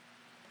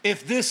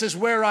 If this is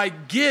where I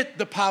get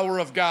the power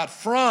of God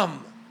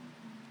from,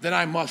 then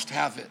I must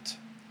have it.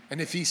 And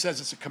if he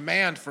says it's a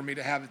command for me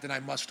to have it, then I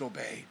must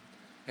obey.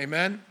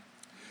 Amen?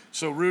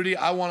 So, Rudy,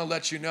 I want to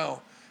let you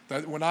know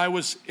that when I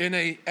was in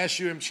a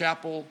SUM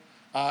chapel,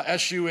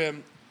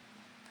 SUM,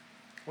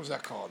 what was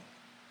that called?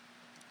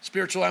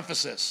 Spiritual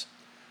emphasis.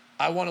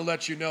 I want to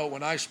let you know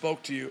when I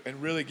spoke to you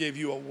and really gave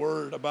you a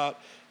word about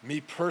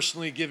me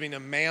personally giving a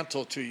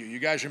mantle to you. You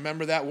guys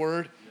remember that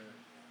word?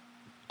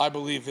 I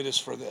believe it is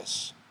for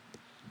this.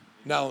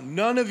 Now,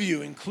 none of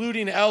you,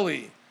 including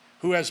Ellie,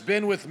 who has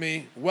been with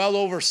me well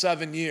over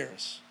 7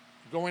 years,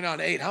 going on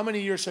 8. How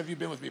many years have you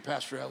been with me,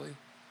 Pastor Ellie? Since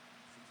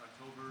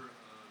October of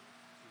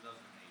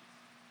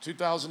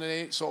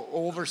 2008. 2008, so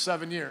over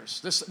 7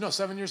 years.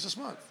 7 years this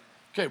month.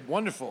 Okay,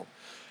 wonderful.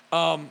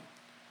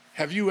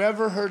 Have you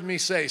ever heard me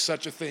say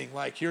such a thing?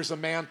 Like, here's a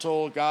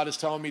mantle, God is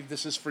telling me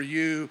this is for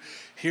you.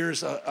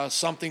 Here's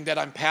something that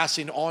I'm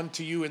passing on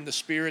to you in the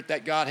Spirit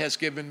that God has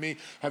given me.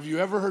 Have you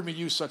ever heard me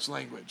use such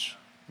language?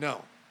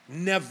 No,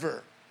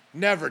 never,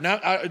 never.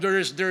 There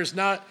is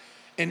not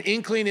an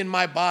inkling in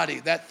my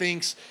body that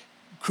thinks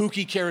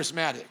kooky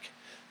charismatic.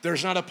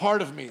 There's not a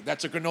part of me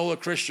that's a granola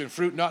Christian,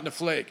 fruit not in a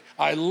flake.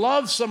 I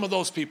love some of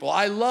those people.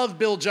 I love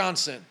Bill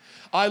Johnson.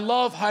 I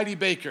love Heidi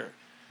Baker.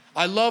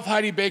 I love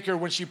Heidi Baker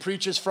when she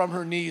preaches from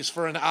her knees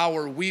for an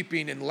hour,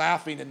 weeping and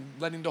laughing and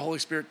letting the Holy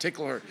Spirit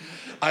tickle her.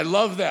 I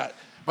love that.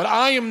 But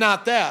I am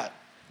not that.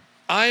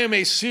 I am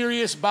a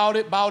serious bout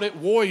it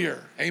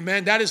warrior.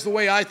 Amen. That is the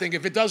way I think.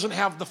 If it doesn't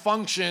have the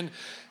function,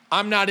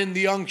 I'm not in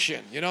the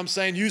unction. You know what I'm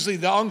saying? Usually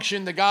the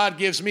unction that God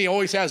gives me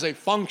always has a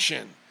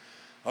function.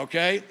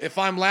 Okay? If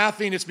I'm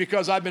laughing, it's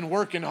because I've been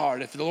working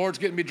hard. If the Lord's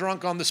getting me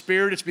drunk on the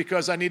Spirit, it's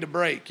because I need a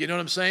break. You know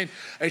what I'm saying?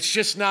 It's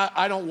just not,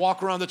 I don't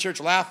walk around the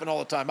church laughing all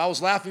the time. I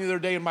was laughing the other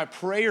day in my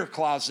prayer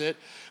closet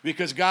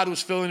because God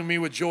was filling me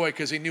with joy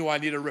because he knew I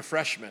needed a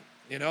refreshment.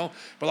 You know?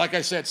 But like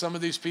I said, some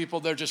of these people,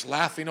 they're just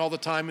laughing all the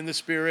time in the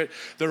Spirit.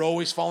 They're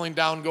always falling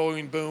down,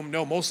 going boom.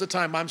 No, most of the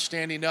time I'm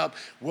standing up,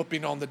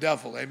 whooping on the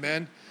devil.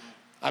 Amen?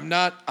 I'm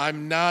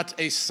not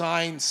a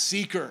sign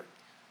seeker,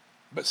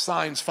 but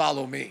signs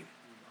follow me.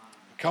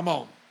 Come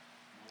on.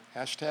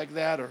 Hashtag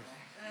that or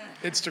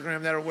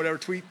Instagram that or whatever,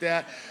 tweet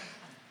that.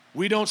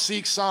 We don't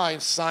seek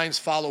signs, signs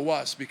follow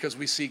us because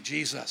we seek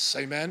Jesus.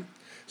 Amen?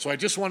 So I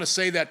just want to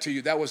say that to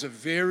you. That was a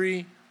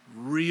very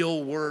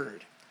real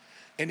word.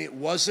 And it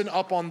wasn't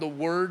up on the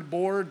word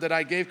board that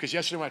I gave, because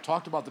yesterday when I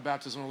talked about the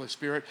baptism of the Holy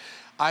Spirit,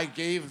 I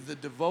gave the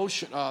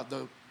devotion,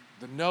 the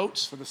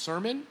notes for the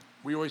sermon.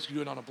 We always do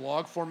it on a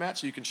blog format,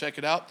 so you can check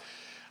it out.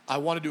 I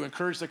wanted to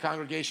encourage the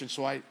congregation,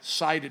 so I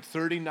cited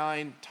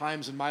 39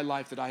 times in my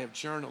life that I have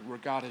journaled where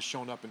God has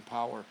shown up in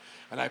power.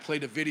 And I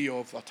played a video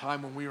of a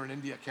time when we were in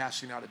India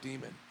casting out a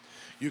demon.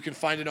 You can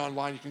find it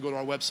online. You can go to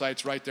our website.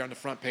 It's right there on the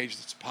front page.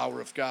 It's the power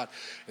of God.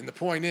 And the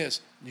point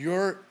is,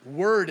 your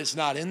word is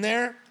not in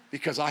there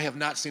because I have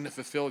not seen it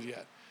fulfilled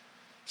yet.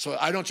 So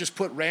I don't just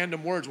put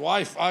random words. Well,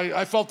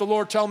 I felt the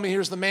Lord tell me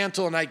here's the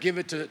mantle and I give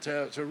it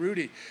to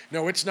Rudy.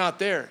 No, it's not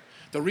there.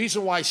 The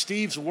reason why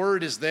Steve's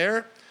word is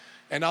there,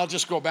 and I'll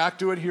just go back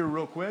to it here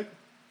real quick.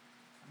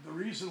 The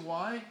reason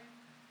why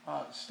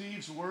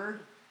Steve's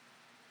word,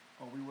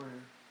 we were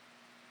here.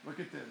 Look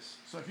at this.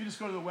 So if you just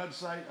go to the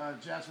website,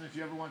 Jasmine, if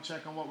you ever want to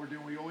check on what we're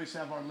doing, we always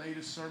have our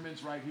latest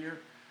sermons right here.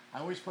 I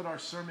always put our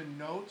sermon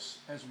notes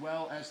as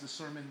well as the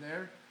sermon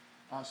there.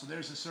 So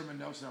there's the sermon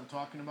notes that I'm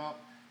talking about.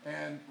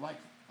 And like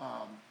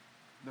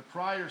the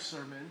prior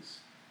sermons,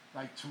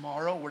 like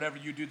tomorrow, whatever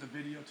you do the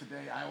video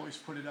today, I always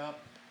put it up.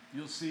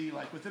 You'll see,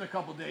 like within a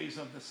couple days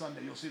of the Sunday,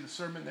 you'll see the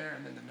sermon there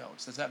and then the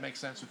notes. Does that make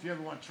sense? So if you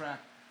ever want to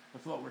track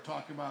with what we're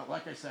talking about,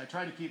 like I said, I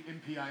try to keep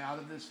MPI out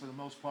of this for the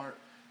most part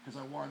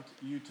because I want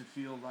you to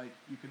feel like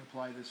you can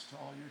apply this to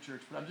all your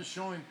church. But I'm just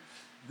showing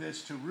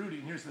this to Rudy.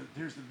 And here's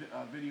the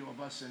video of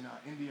us in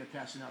India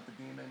casting out the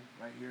demon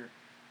right here.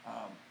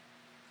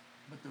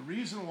 But the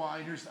reason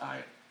why,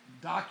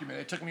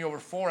 documented. It took me over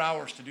 4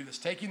 hours to do this,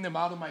 taking them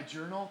out of my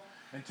journal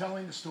and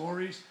telling the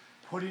stories,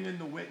 putting in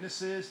the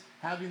witnesses,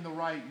 having the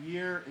right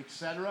year,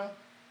 etc.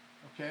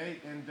 Okay,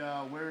 and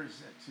where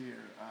is it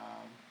here?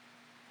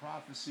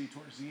 Prophecy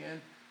towards the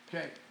end.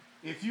 Okay,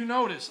 if you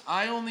notice,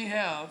 I only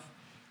have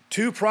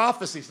 2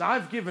 prophecies. Now,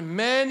 I've given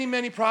many,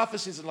 many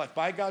prophecies in life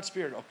by God's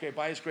Spirit, okay,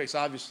 by His grace,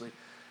 obviously.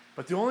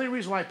 But the only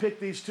reason why I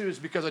picked these 2 is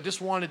because I just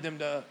wanted them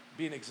to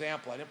be an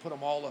example. I didn't put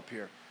them all up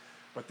here.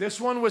 But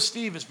this one with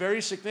Steve is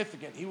very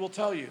significant. He will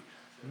tell you.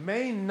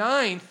 May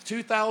 9th,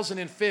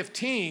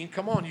 2015.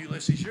 Come on,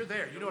 Ulysses, you're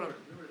there. You know what I'm...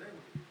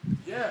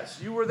 Yes,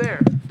 you were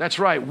there. That's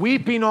right,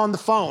 weeping on the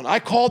phone. I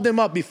called them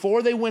up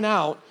before they went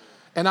out,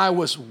 and I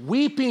was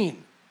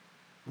weeping.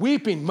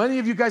 Weeping. Many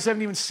of you guys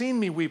haven't even seen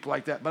me weep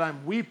like that, but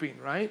I'm weeping,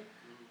 right?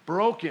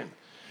 Broken.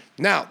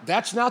 Now,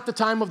 that's not the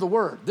time of the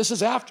word. This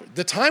is after.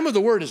 The time of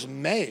the word is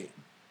May.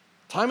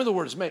 Time of the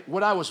word is May.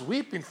 What I was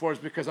weeping for is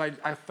because I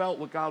felt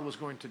what God was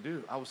going to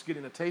do. I was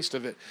getting a taste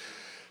of it.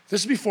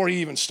 This is before He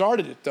even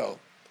started it, though.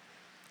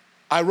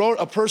 I wrote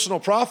a personal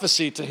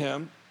prophecy to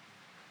him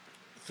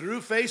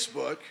through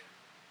Facebook.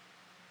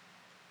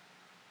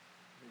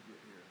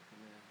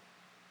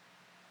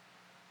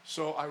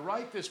 So I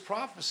write this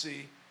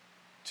prophecy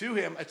to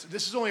him.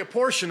 This is only a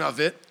portion of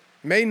it.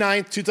 May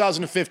 9th,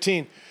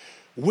 2015.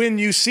 When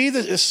you see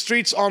the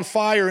streets on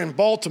fire in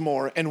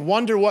Baltimore and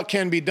wonder what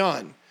can be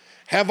done,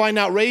 have I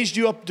not raised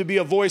you up to be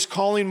a voice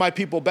calling my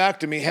people back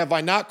to me? Have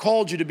I not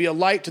called you to be a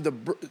light to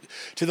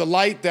the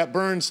light that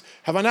burns?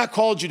 Have I not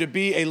called you to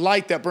be a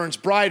light that burns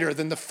brighter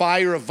than the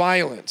fire of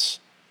violence?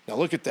 Now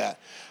look at that.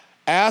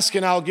 Ask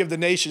and I'll give the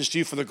nations to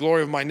you for the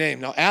glory of my name.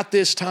 Now at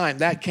this time,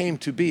 that came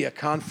to be a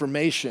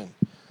confirmation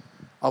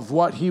of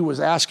what he was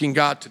asking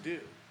God to do.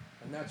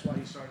 And that's why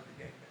he started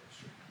the gang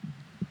ministry.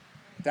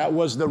 That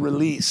was the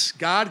release.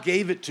 God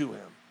gave it to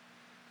him,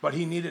 but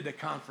he needed a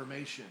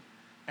confirmation.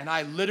 And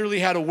I literally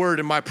had a word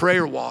in my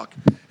prayer walk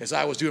as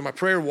I was doing my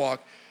prayer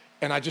walk,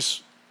 and I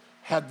just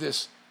had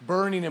this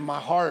burning in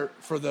my heart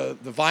for the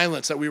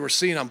violence that we were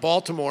seeing on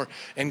Baltimore,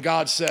 and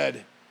God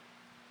said,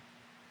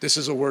 this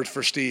is a word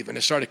for Steve, and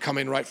it started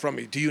coming right from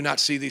me. Do you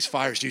not see these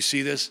fires? Do you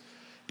see this?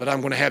 But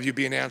I'm going to have you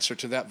be an answer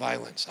to that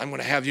violence. I'm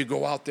going to have you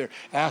go out there,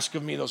 ask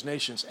of me those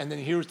nations. And then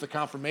here's the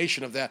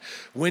confirmation of that.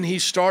 When he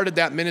started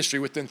that ministry,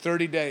 within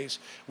 30 days,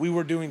 we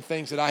were doing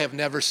things that I have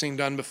never seen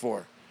done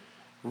before.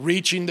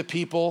 Reaching the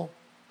people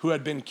who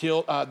had been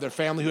killed, their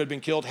family who had been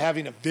killed,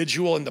 having a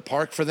vigil in the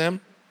park for them,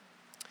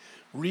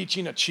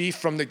 reaching a chief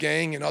from the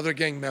gang and other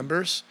gang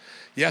members.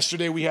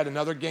 Yesterday, we had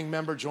another gang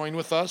member join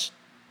with us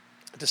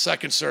at the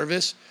second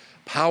service.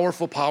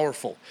 Powerful,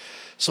 powerful.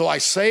 So I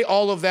say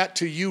all of that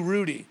to you,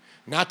 Rudy,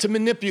 not to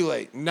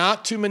manipulate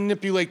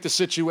the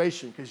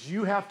situation, because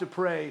you have to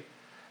pray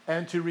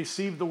and to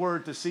receive the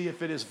word to see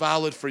if it is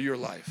valid for your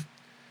life.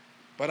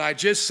 But I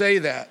just say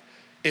that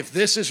if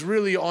this is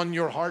really on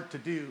your heart to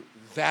do,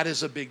 that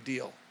is a big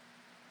deal.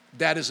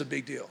 That is a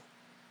big deal.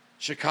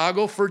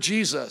 Chicago for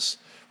Jesus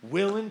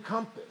will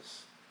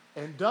encompass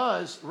and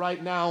does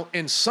right now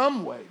in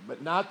some way,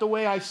 but not the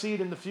way I see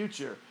it in the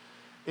future.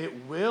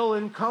 It will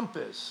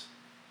encompass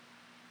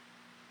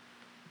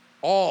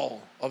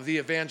all of the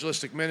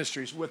evangelistic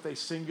ministries with a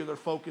singular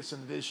focus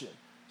and vision.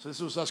 So this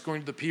was us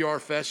going to the PR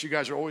Fest. You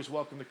guys are always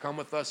welcome to come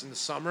with us in the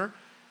summer.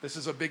 This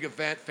is a big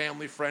event,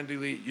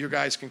 family-friendly. You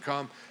guys can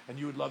come, and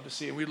you would love to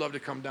see it. We'd love to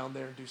come down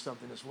there and do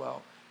something as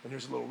well. And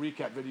here's a little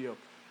recap video.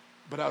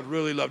 But I would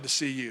really love to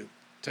see you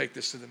take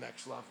this to the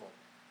next level.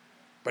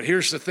 But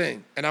here's the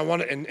thing, and I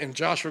want to, and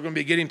Josh, we're going to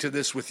be getting to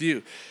this with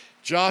you.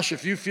 Josh,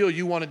 if you feel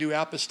you want to do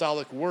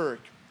apostolic work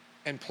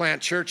and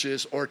plant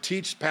churches or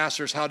teach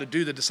pastors how to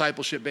do the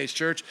discipleship-based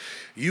church,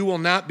 you will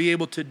not be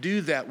able to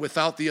do that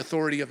without the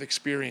authority of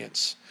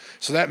experience.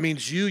 So that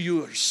means you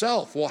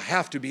yourself will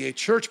have to be a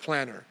church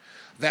planner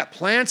that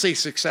plants a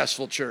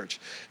successful church,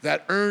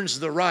 that earns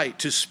the right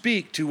to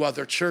speak to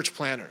other church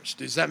planners.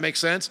 Does that make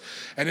sense?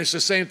 And it's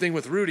the same thing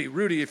with Rudy.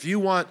 Rudy, if you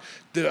want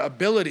the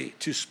ability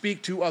to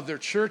speak to other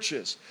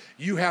churches,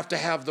 you have to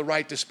have the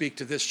right to speak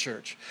to this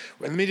church.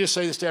 Let me just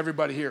say this to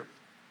everybody here.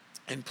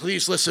 And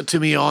please listen to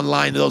me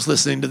online, those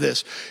listening to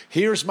this.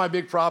 Here's my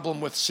big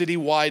problem with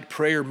citywide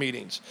prayer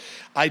meetings.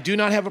 I do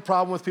not have a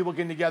problem with people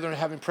getting together and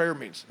having prayer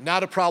meetings.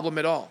 Not a problem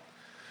at all.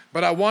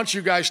 But I want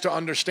you guys to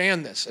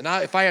understand this. And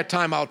if I had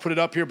time, I would put it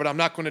up here, but I'm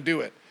not going to do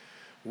it.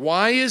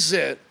 Why is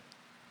it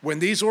when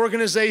these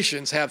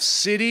organizations have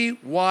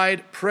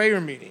citywide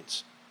prayer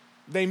meetings,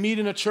 they meet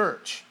in a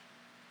church,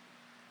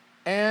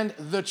 and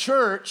the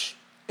church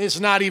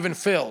is not even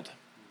filled?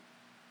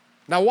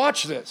 Now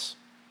watch this.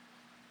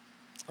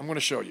 I'm going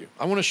to show you.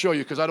 I want to show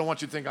you because I don't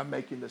want you to think I'm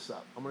making this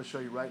up. I'm going to show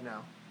you right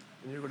now,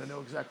 and you're going to know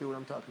exactly what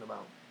I'm talking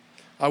about.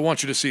 I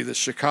want you to see this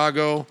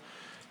Chicago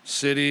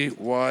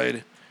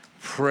citywide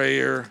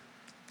prayer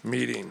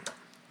meeting.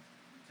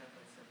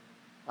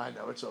 I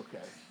know, it's okay.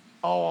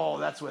 Oh,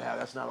 that's what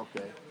happened. That's not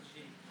okay.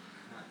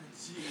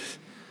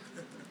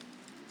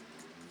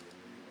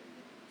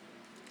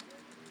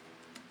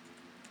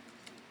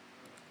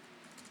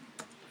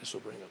 This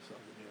will bring up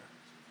something here.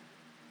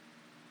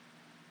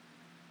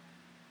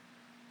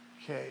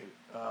 Okay,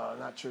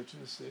 not Church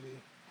in the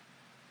City.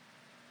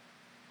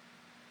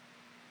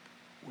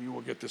 We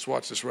will get this.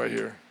 Watch this right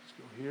here. Let's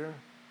go here.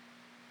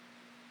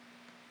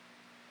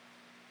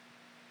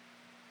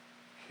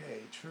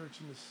 Okay, Church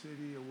in the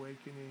City,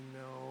 Awakening,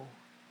 no.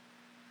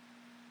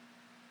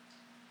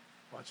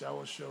 Watch, I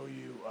will show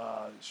you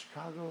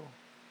Chicago.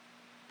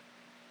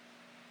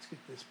 Let's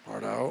get this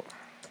part out.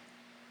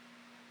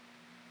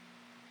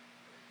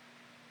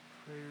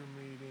 Prayer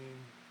meeting.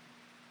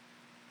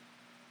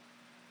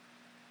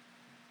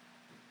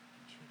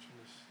 Church in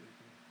the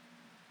City.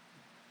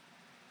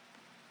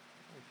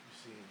 What you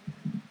seeing?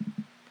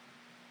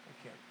 I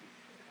can't be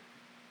here.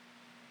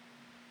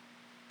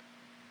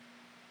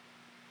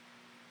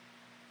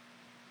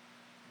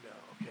 No,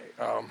 okay.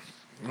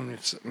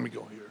 Let me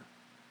go here.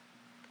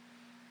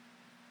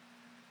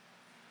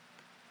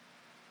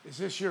 Is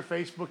this your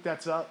Facebook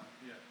that's up?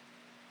 Yeah.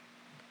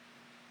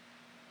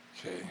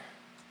 Okay. Okay.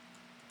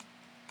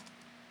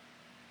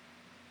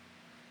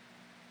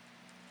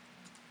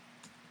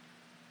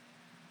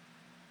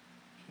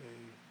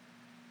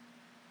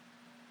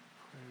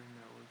 Prayer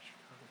Network,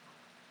 Chicago.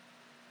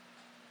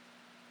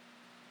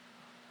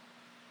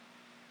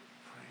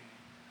 Praying.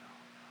 No.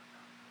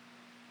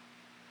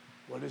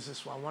 What is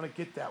this one? I want to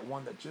get that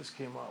one that just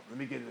came up. Let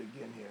me get it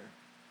again here.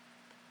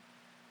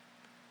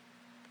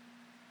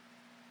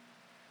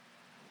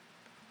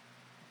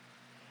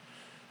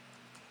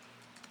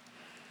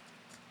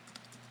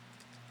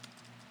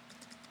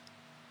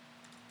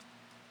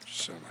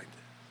 Something like that.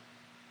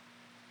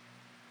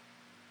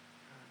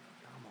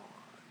 Come on.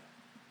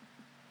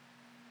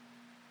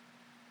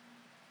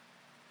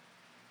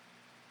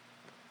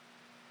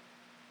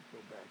 Go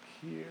back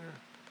here.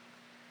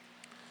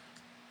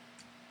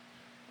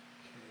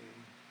 Okay.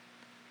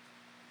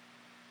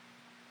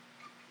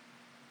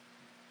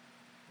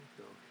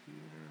 Go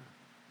here.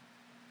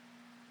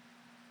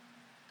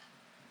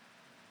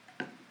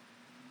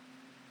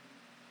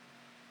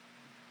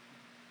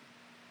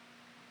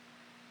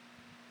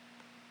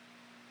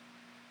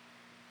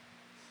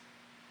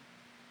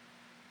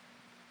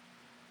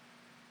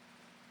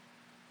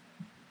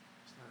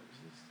 Is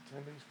this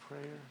 10 days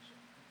prayers?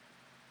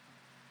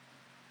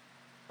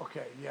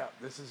 Okay, yeah,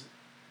 this is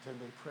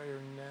 10-day prayer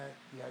net.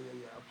 Yeah.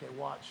 Okay,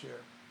 watch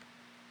here.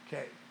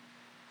 Okay.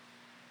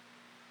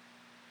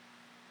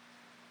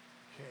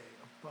 Okay,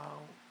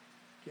 about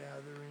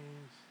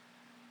gatherings.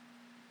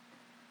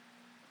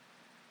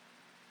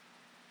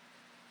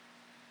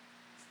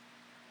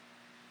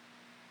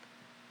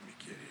 Let me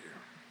get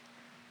here.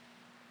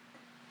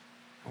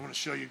 I want to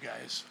show you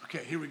guys.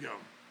 Okay, here we go.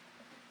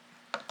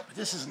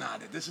 This is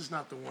not it. This is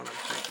not the one I'm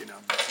thinking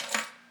of.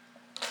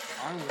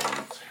 I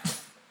want,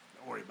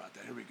 don't worry about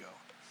that. Here we go.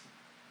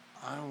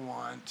 I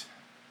want,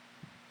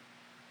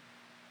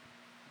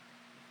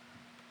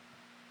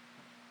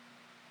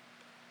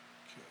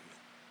 okay.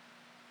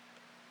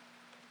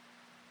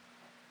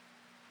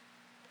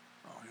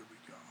 Oh, here we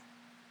go.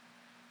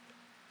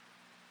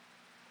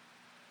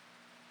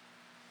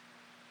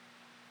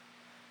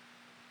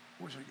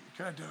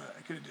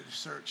 I could have did a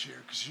search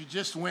here because you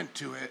just went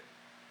to it.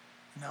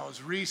 And I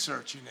was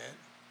researching it.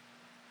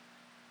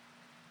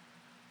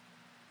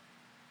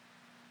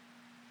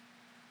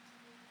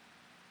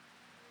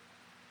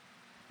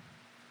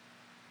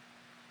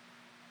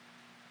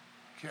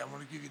 Okay, I'm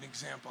going to give you an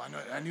example.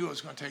 I knew it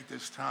was going to take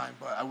this time,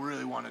 but I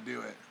really want to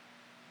do it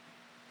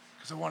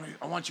because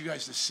I want you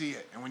guys to see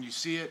it, and when you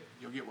see it,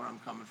 you'll get where I'm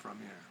coming from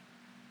here.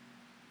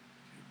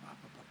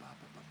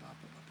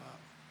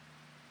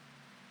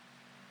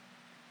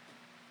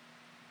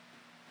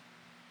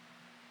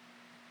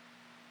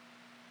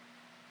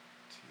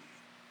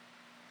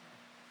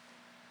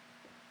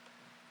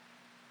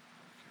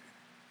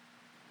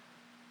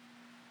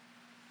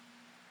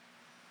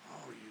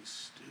 You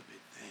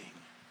stupid thing.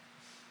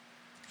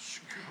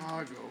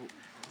 Chicago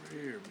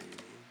prayer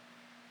meeting.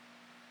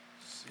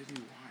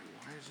 Citywide.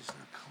 Why is this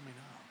not coming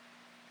up?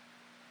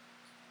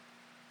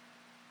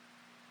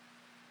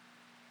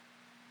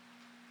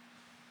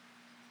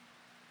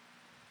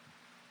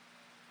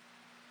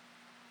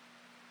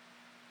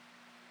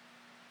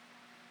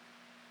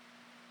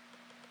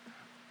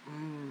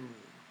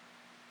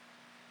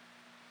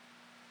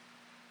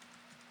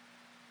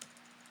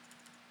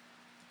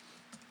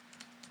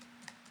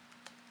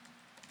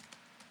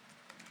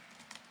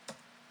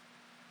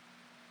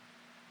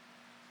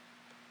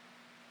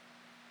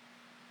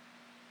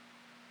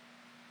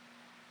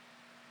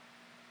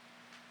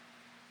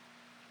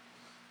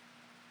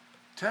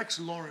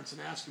 Text Lawrence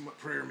and ask him what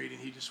prayer meeting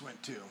he just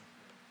went to.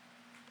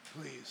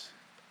 Please.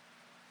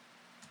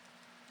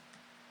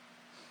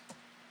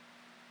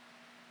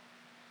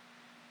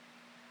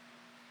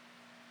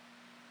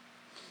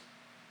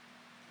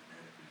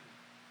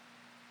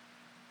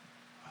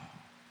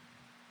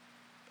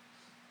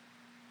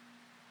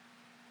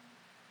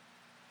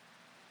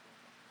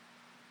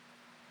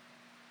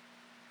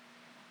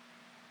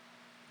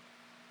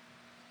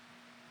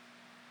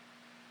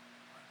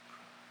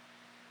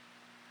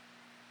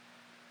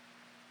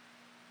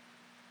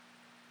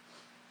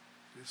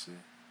 This it?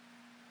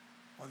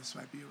 Oh, this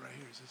might be it right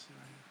here. Is this it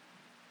right here?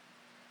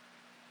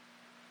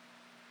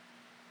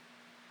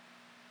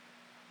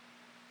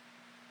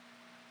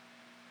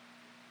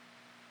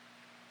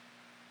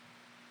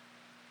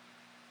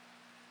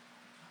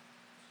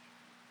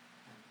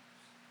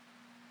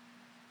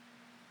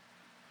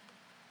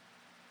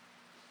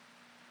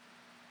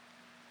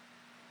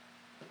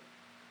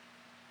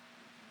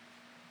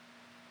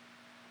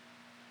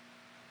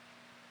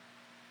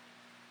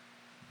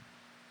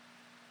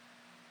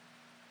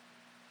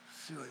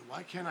 Silly.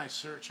 Why can't I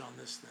search on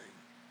this thing?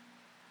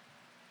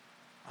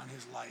 On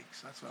his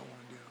likes. That's what I want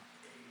to do.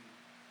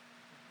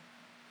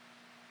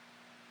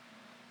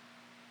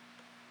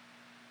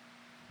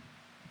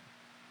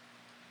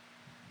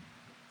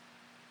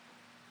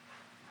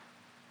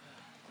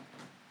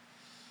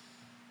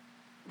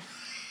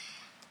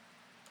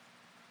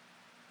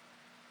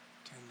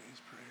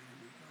 Days prayer. Here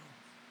we go.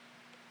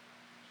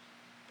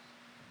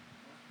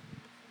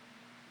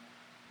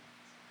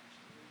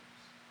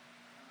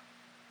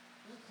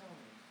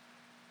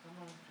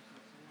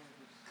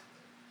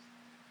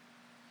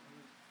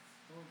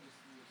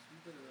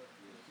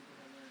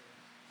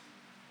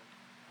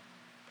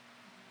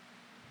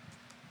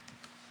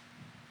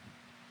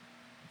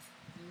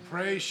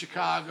 Praise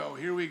Chicago.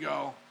 Here we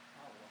go.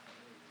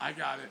 I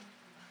got it.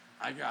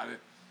 I got it.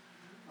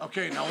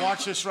 Okay, now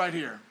watch this right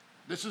here.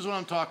 This is what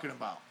I'm talking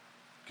about.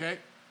 Okay?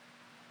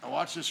 Now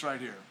watch this right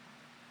here.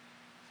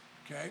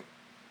 Okay?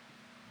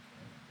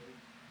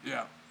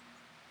 Yeah.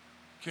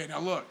 Okay, now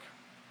look.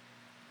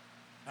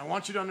 I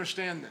want you to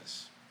understand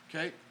this.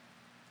 Okay?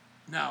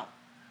 Now,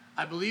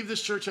 I believe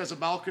this church has a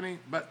balcony,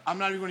 but I'm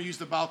not even going to use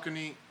the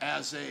balcony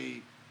as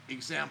a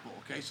example.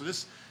 Okay? So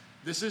this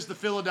is the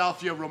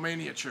Philadelphia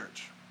Romania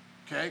church.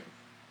 Okay?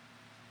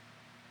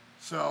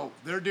 So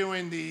they're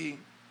doing the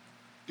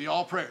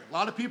all prayer. A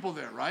lot of people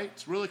there, right?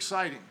 It's real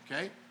exciting,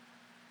 okay?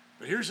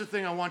 But here's the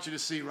thing I want you to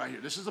see right here.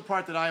 This is the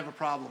part that I have a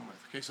problem with.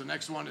 Okay, so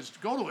next one is,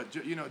 go to it,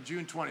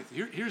 June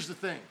 20th. Here's the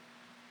thing.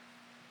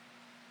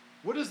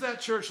 What does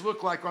that church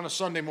look like on a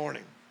Sunday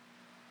morning?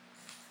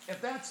 If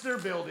that's their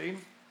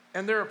building,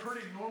 and they're a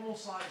pretty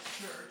normal-sized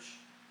church,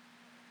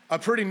 a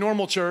pretty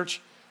normal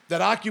church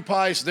that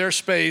occupies their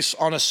space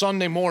on a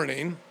Sunday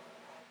morning,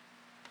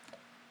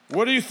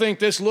 what do you think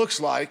this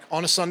looks like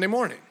on a Sunday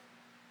morning?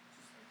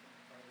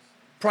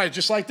 Probably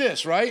just like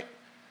this, right?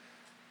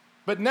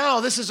 But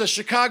now this is a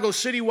Chicago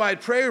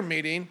citywide prayer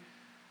meeting,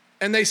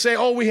 and they say,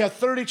 oh, we have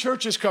 30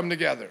 churches come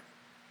together.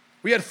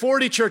 We had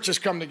 40 churches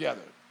come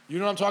together. You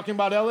know what I'm talking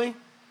about, Ellie?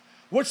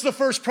 What's the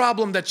first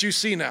problem that you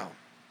see now?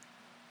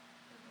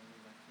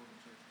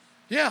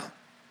 Yeah.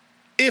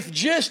 If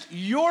just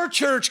your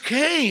church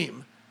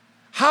came,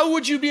 how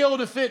would you be able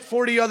to fit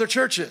 40 other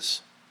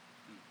churches?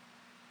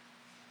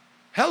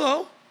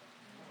 Hello?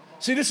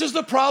 See, this is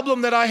the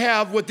problem that I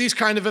have with these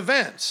kind of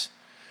events.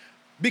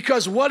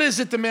 Because what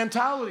is it the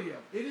mentality of?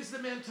 It is the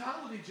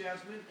mentality,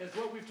 Jasmine, as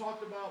what we've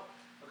talked about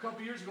a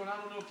couple years ago, and I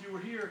don't know if you were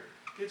here.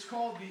 It's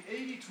called the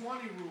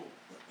 80-20 rule.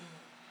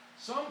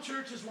 Some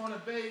churches want to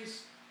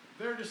base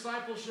their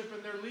discipleship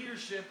and their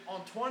leadership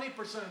on 20%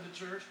 of the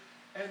church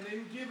and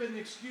then give an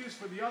excuse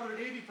for the other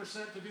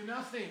 80% to do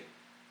nothing.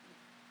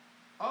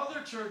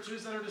 Other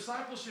churches that are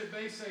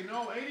discipleship-based say,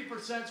 no,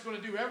 80% is going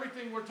to do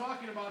everything we're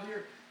talking about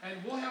here,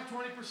 and we'll have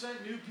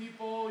 20% new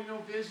people,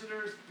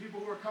 visitors,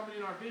 people who are coming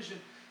in our vision.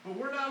 But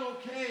we're not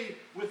okay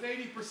with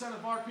 80%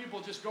 of our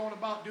people just going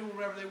about doing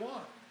whatever they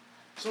want.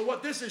 So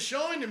what this is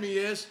showing to me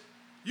is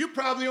you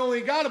probably only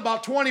got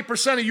about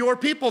 20% of your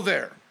people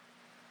there.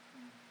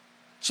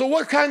 So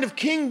what kind of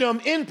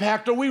kingdom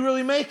impact are we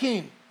really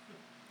making?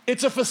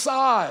 It's a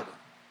facade.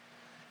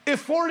 If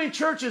 40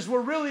 churches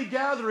were really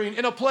gathering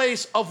in a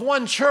place of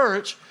one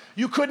church,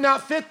 you could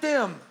not fit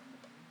them.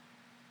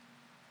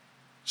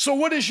 So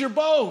what is your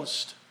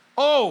boast?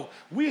 Oh,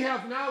 we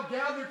have now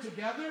gathered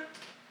together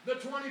the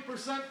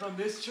 20% from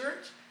this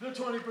church, the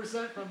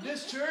 20% from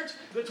this church,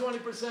 the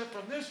 20%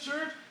 from this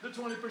church, the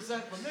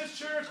 20% from this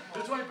church, the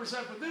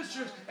 20% from this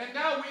church, and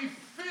now we've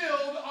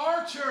filled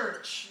our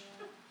church.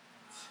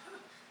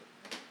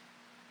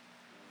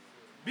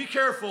 Be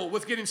careful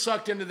with getting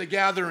sucked into the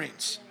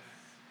gatherings.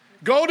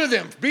 Go to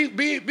them.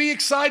 Be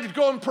excited.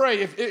 Go and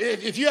pray.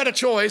 If you had a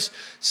choice,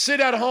 sit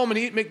at home and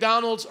eat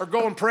McDonald's or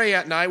go and pray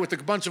at night with a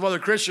bunch of other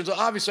Christians,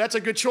 obviously that's a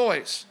good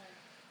choice.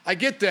 I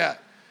get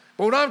that.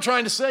 But what I'm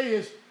trying to say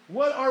is,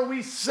 what are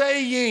we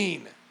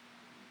saying?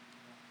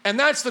 And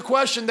that's the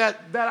question that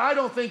I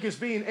don't think is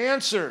being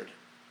answered.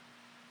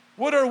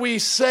 What are we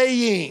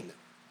saying?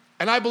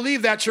 And I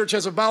believe that church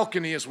has a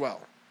balcony as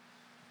well.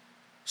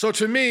 So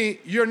to me,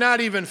 you're not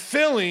even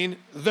filling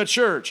the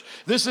church.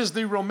 This is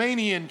the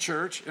Romanian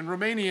church, and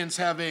Romanians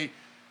have a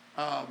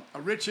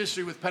rich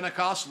history with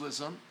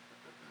Pentecostalism,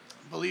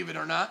 believe it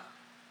or not.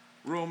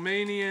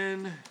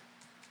 Romanian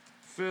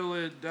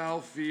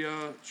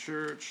Philadelphia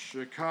Church,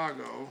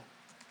 Chicago.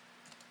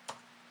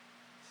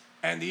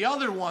 And the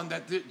other one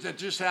that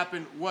just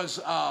happened was,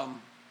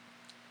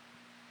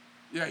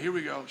 here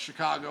we go,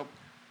 Chicago.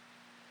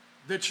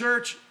 The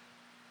church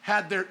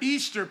had their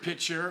Easter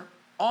picture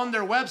on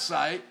their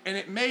website, and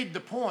it made the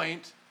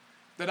point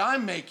that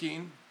I'm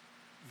making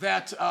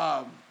that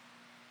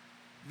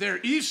their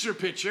Easter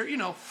picture,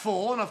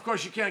 full, and of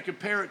course you can't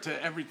compare it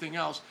to everything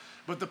else,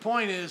 but the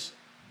point is,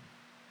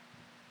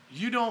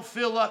 you don't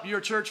fill up your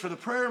church for the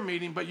prayer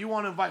meeting, but you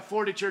want to invite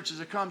 40 churches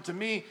to come. To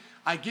me,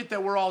 I get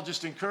that we're all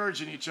just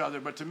encouraging each other,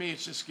 but to me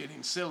it's just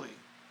getting silly.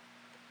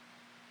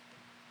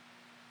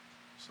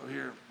 So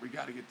here, we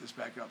got to get this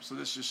back up. So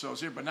this just shows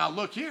here, but now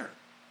look here.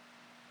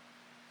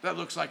 That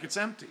looks like it's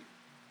empty.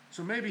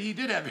 So maybe he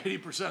did have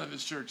 80% of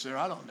his church there,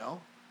 I don't know.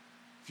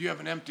 If you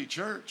have an empty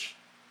church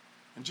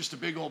and just a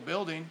big old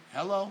building,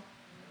 hello.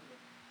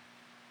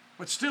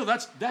 But still,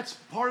 that's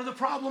part of the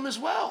problem as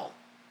well.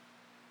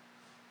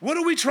 What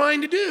are we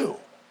trying to do?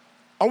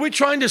 Are we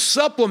trying to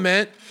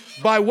supplement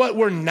by what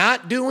we're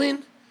not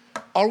doing?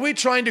 Are we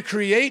trying to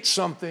create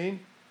something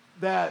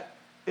that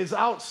is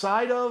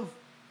outside of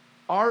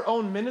our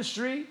own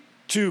ministry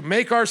to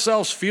make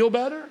ourselves feel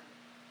better?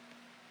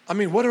 I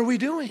mean, what are we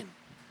doing?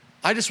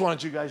 I just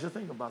wanted you guys to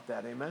think about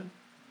that, amen?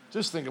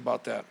 Just think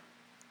about that.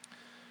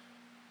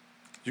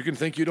 You can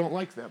think you don't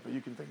like that, but you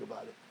can think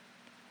about it.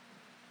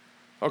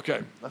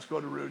 Okay, let's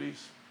go to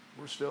Rudy's.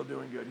 We're still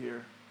doing good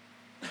here.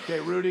 Okay,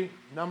 Rudy,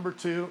 number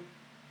 2,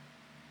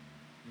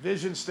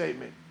 vision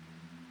statement.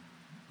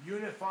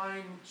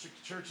 Unifying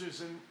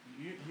churches and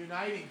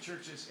uniting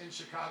churches in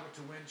Chicago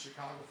to win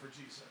Chicago for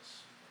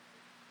Jesus.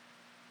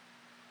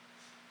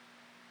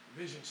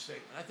 Vision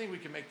statement. I think we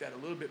can make that a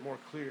little bit more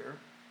clear.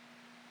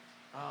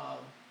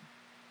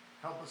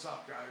 Help us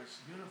out, guys.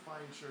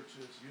 Unifying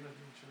churches,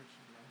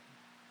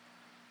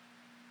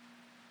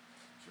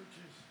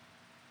 churches.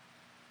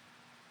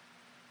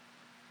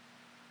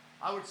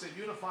 I would say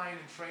unifying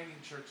and training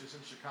churches in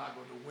Chicago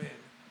to win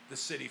the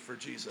city for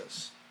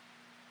Jesus.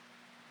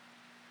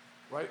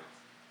 Right?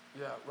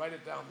 Yeah, write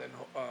it down then,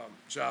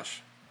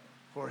 Josh,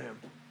 for him.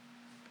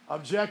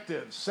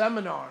 Objectives,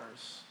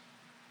 seminars.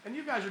 And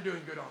you guys are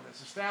doing good on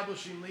this.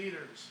 Establishing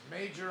leaders,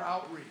 major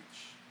outreach.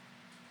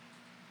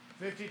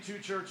 52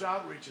 church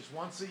outreaches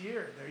once a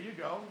year. There you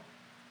go.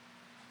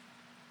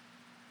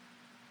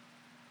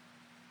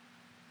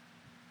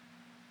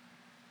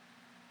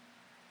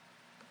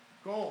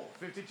 Goal,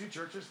 52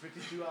 churches,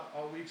 52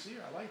 all weeks a year.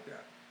 I like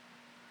that.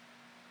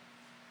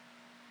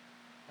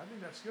 I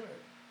think that's good.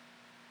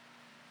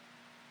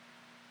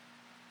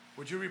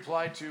 Would you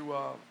reply to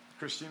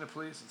Christina,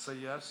 please, and say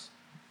yes?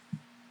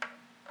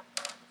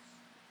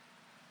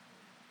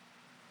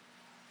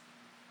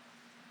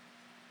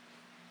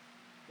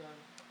 Done.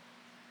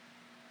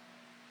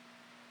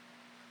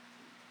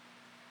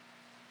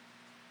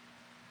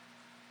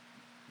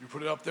 You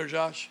put it up there,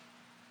 Josh?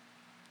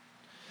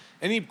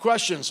 Any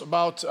questions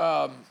about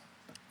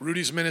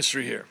Rudy's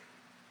ministry here?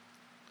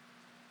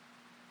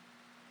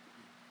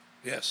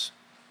 Yes.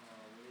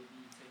 Will it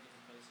be taking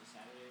place a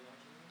Saturday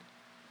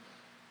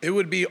watching? It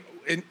would be,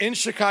 in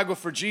Chicago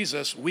for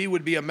Jesus, we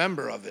would be a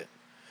member of it.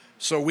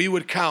 So we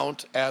would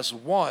count as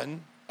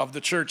one of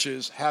the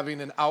churches having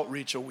an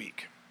outreach a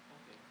week.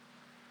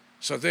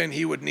 So then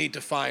he would need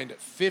to find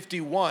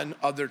 51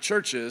 other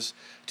churches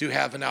to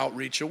have an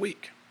outreach a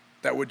week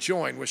that would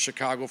join with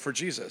Chicago for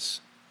Jesus.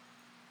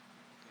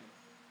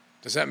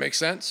 Does that make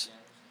sense?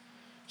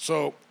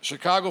 So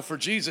Chicago for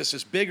Jesus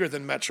is bigger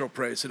than Metro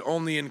Praise. It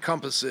only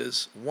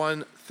encompasses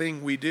one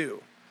thing we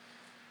do.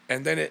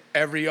 And then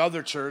every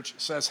other church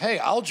says, hey,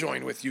 I'll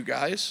join with you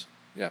guys.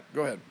 Yeah,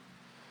 go ahead.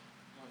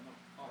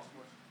 Oh,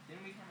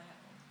 didn't we kind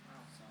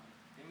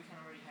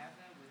of already have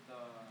that with the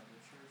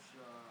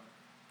church?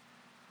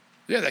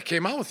 Yeah, that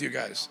came out with you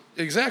guys.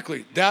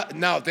 Exactly.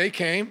 Now, if they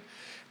came,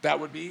 that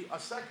would be a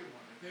second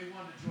one. If they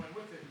wanted to join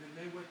with it,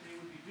 then what they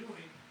would be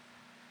doing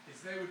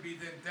is they would be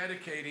then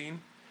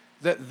dedicating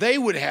that they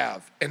would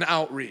have an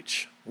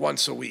outreach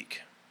once a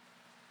week.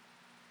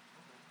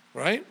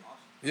 Right?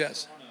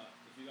 Yes. I wanna,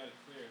 if you got it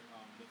clear,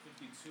 the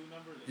 52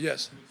 number, the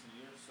Yes. 52 weeks in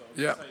a year, so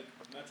Yeah. it's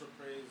like Metro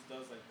Praise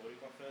does like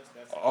Boricua Fest,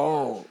 that's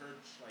Oh. our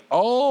church, like,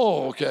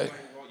 Oh, okay.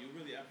 well, you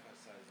really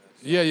emphasize that.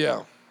 So,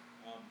 Yeah.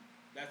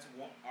 that's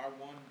our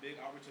one big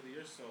outreach of the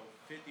year, so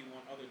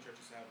 51 other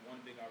churches have one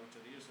big outreach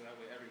of the year, so that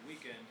way every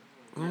weekend,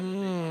 we have a big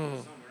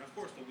outreach somewhere. And of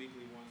course, the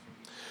weekly ones from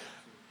each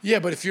church too. Yeah,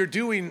 but if you're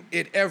doing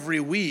it every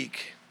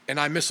week, and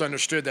I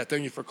misunderstood that,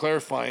 thank you for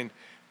clarifying,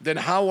 then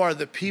how are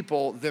the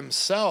people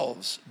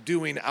themselves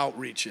doing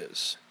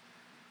outreaches?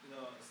 The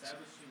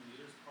establishing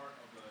leaders part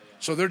of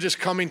the, So they're just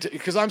coming to,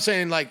 because I'm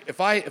saying, like,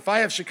 if I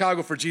have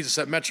Chicago for Jesus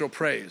at Metro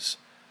Praise,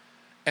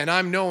 and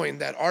I'm knowing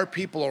that our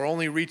people are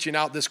only reaching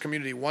out this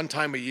community one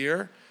time a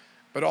year,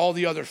 but all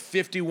the other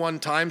 51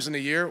 times in a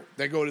year,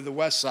 they go to the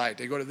west side,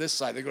 they go to this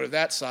side, they go to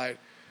that side,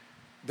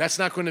 that's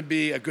not going to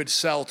be a good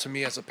sell to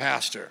me as a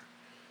pastor.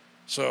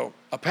 So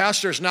a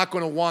pastor is not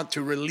going to want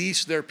to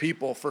release their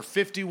people for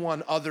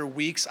 51 other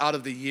weeks out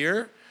of the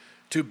year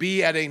to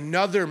be at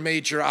another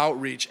major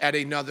outreach at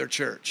another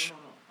church.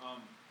 No.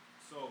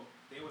 So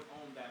they would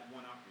own that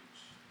one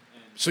outreach,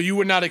 and So you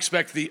would not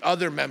expect the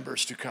other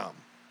members to come,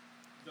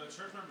 the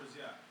church members,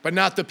 yeah, but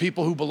not the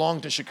people who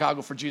belong to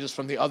Chicago for Jesus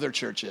from the other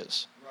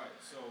churches. right.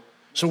 So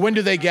So when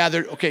do they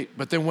gather? Okay,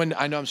 but then when,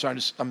 I know, I'm sorry,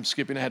 I'm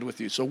skipping ahead with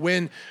you. So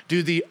when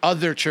do the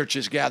other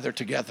churches gather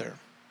together?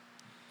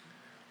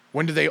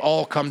 When do they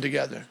all come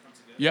together?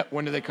 Yep,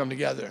 when do they come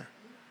together?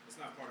 It's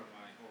not part of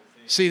my whole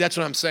thing. See, that's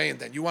what I'm saying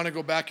then. You want to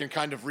go back and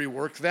kind of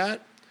rework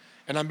that.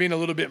 And I'm being a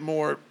little bit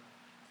more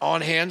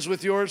on hands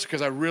with yours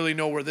because I really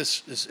know where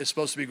this is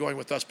supposed to be going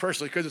with us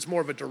personally because it's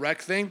more of a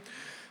direct thing.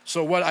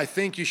 So what I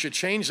think you should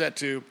change that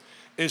to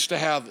is to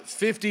have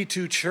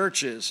 52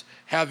 churches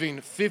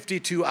having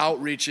 52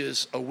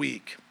 outreaches a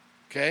week,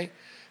 okay?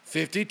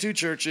 52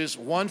 churches,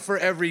 one for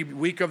every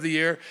week of the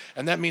year,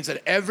 and that means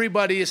that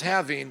everybody is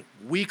having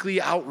weekly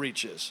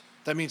outreaches.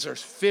 That means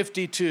there's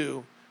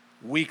 52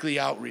 weekly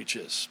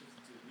outreaches.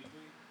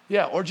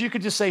 Yeah, or you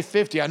could just say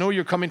 50. I know where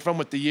you're coming from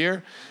with the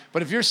year,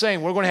 but if you're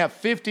saying we're going to have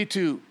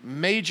 52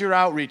 major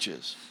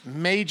outreaches,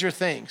 major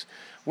things,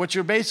 what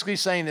you're basically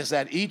saying is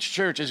that each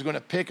church is going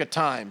to pick a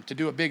time to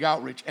do a big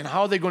outreach. And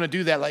how are they going to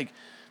do that? Like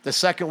the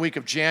second week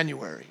of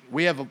January.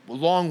 We have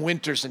long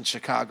winters in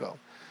Chicago.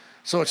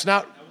 So it's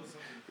not,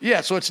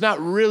 so it's not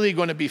really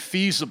going to be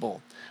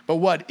feasible. But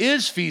what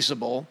is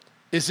feasible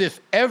is if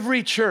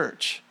every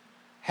church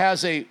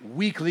has a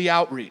weekly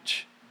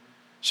outreach.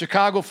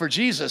 Chicago for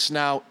Jesus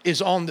now is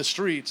on the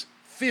streets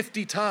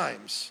 50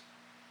 times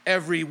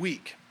every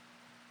week.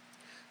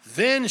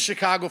 Then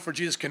Chicago for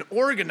Jesus can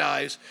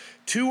organize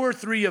 2 or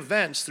 3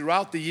 events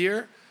throughout the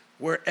year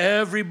where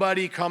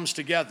everybody comes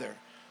together,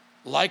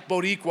 like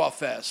Boricua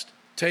Fest,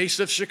 Taste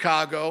of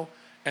Chicago,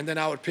 and then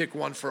I would pick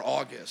one for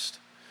August.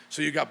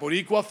 So you got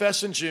Boricua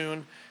Fest in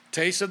June,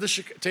 Taste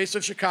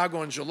of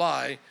Chicago in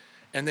July,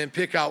 and then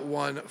pick out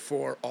one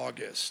for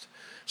August.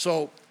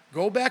 So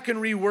go back and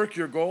rework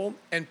your goal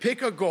and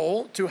pick a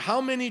goal to how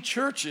many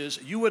churches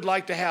you would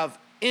like to have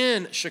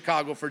in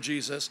Chicago for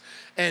Jesus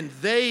and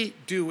they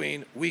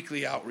doing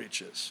weekly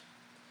outreaches.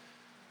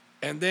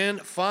 And then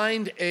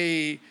find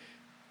a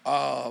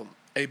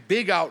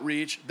big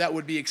outreach that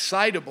would be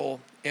excitable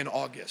in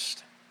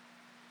August.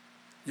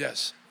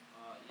 Yes.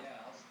 Yeah,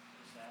 I'll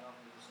just add on what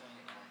you were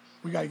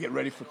saying. We got to get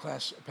ready for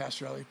class,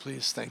 Pastor Ellie,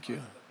 please. Thank you.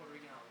 The Puerto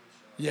Rican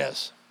outreach,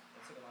 Yes.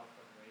 that took a lot of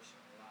preparation,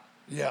 a lot.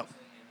 Yeah. And to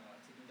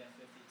do that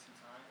 52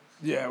 times,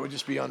 Yeah, it would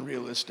just be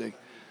unrealistic. it'd be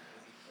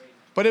crazy.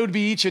 But it would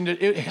be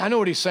I know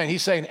what he's saying.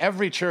 He's saying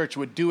every church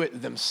would do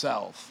it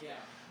themselves. Yeah.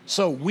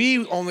 So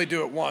we only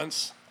do it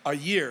once a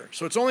year.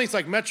 So it's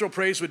like Metro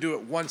Praise would do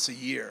it once a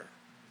year.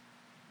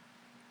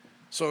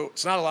 So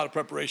it's not a lot of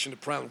preparation to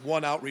plan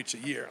one outreach a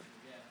year.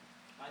 Yeah.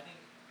 I think,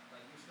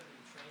 like, you still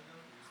need to train them,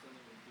 you still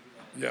need to do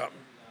that. Yeah.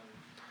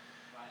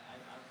 But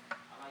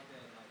I like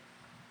that, like,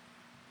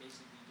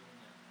 basically doing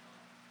that,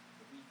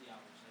 the weekly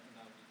outreach. I think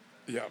that would be the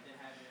best. Yeah. And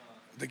then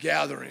having, The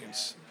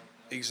gatherings.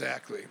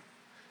 Exactly.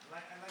 I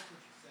like what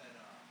you said,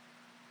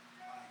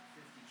 like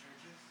 50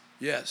 churches,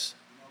 Yes.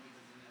 because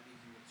then that means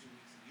you were 2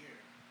 weeks a year.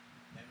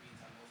 That means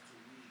on those 2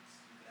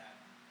 weeks, you could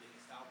have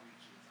biggest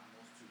outreaches on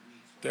those 2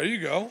 weeks. There you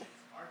go.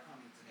 Are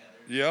coming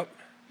together. Yep.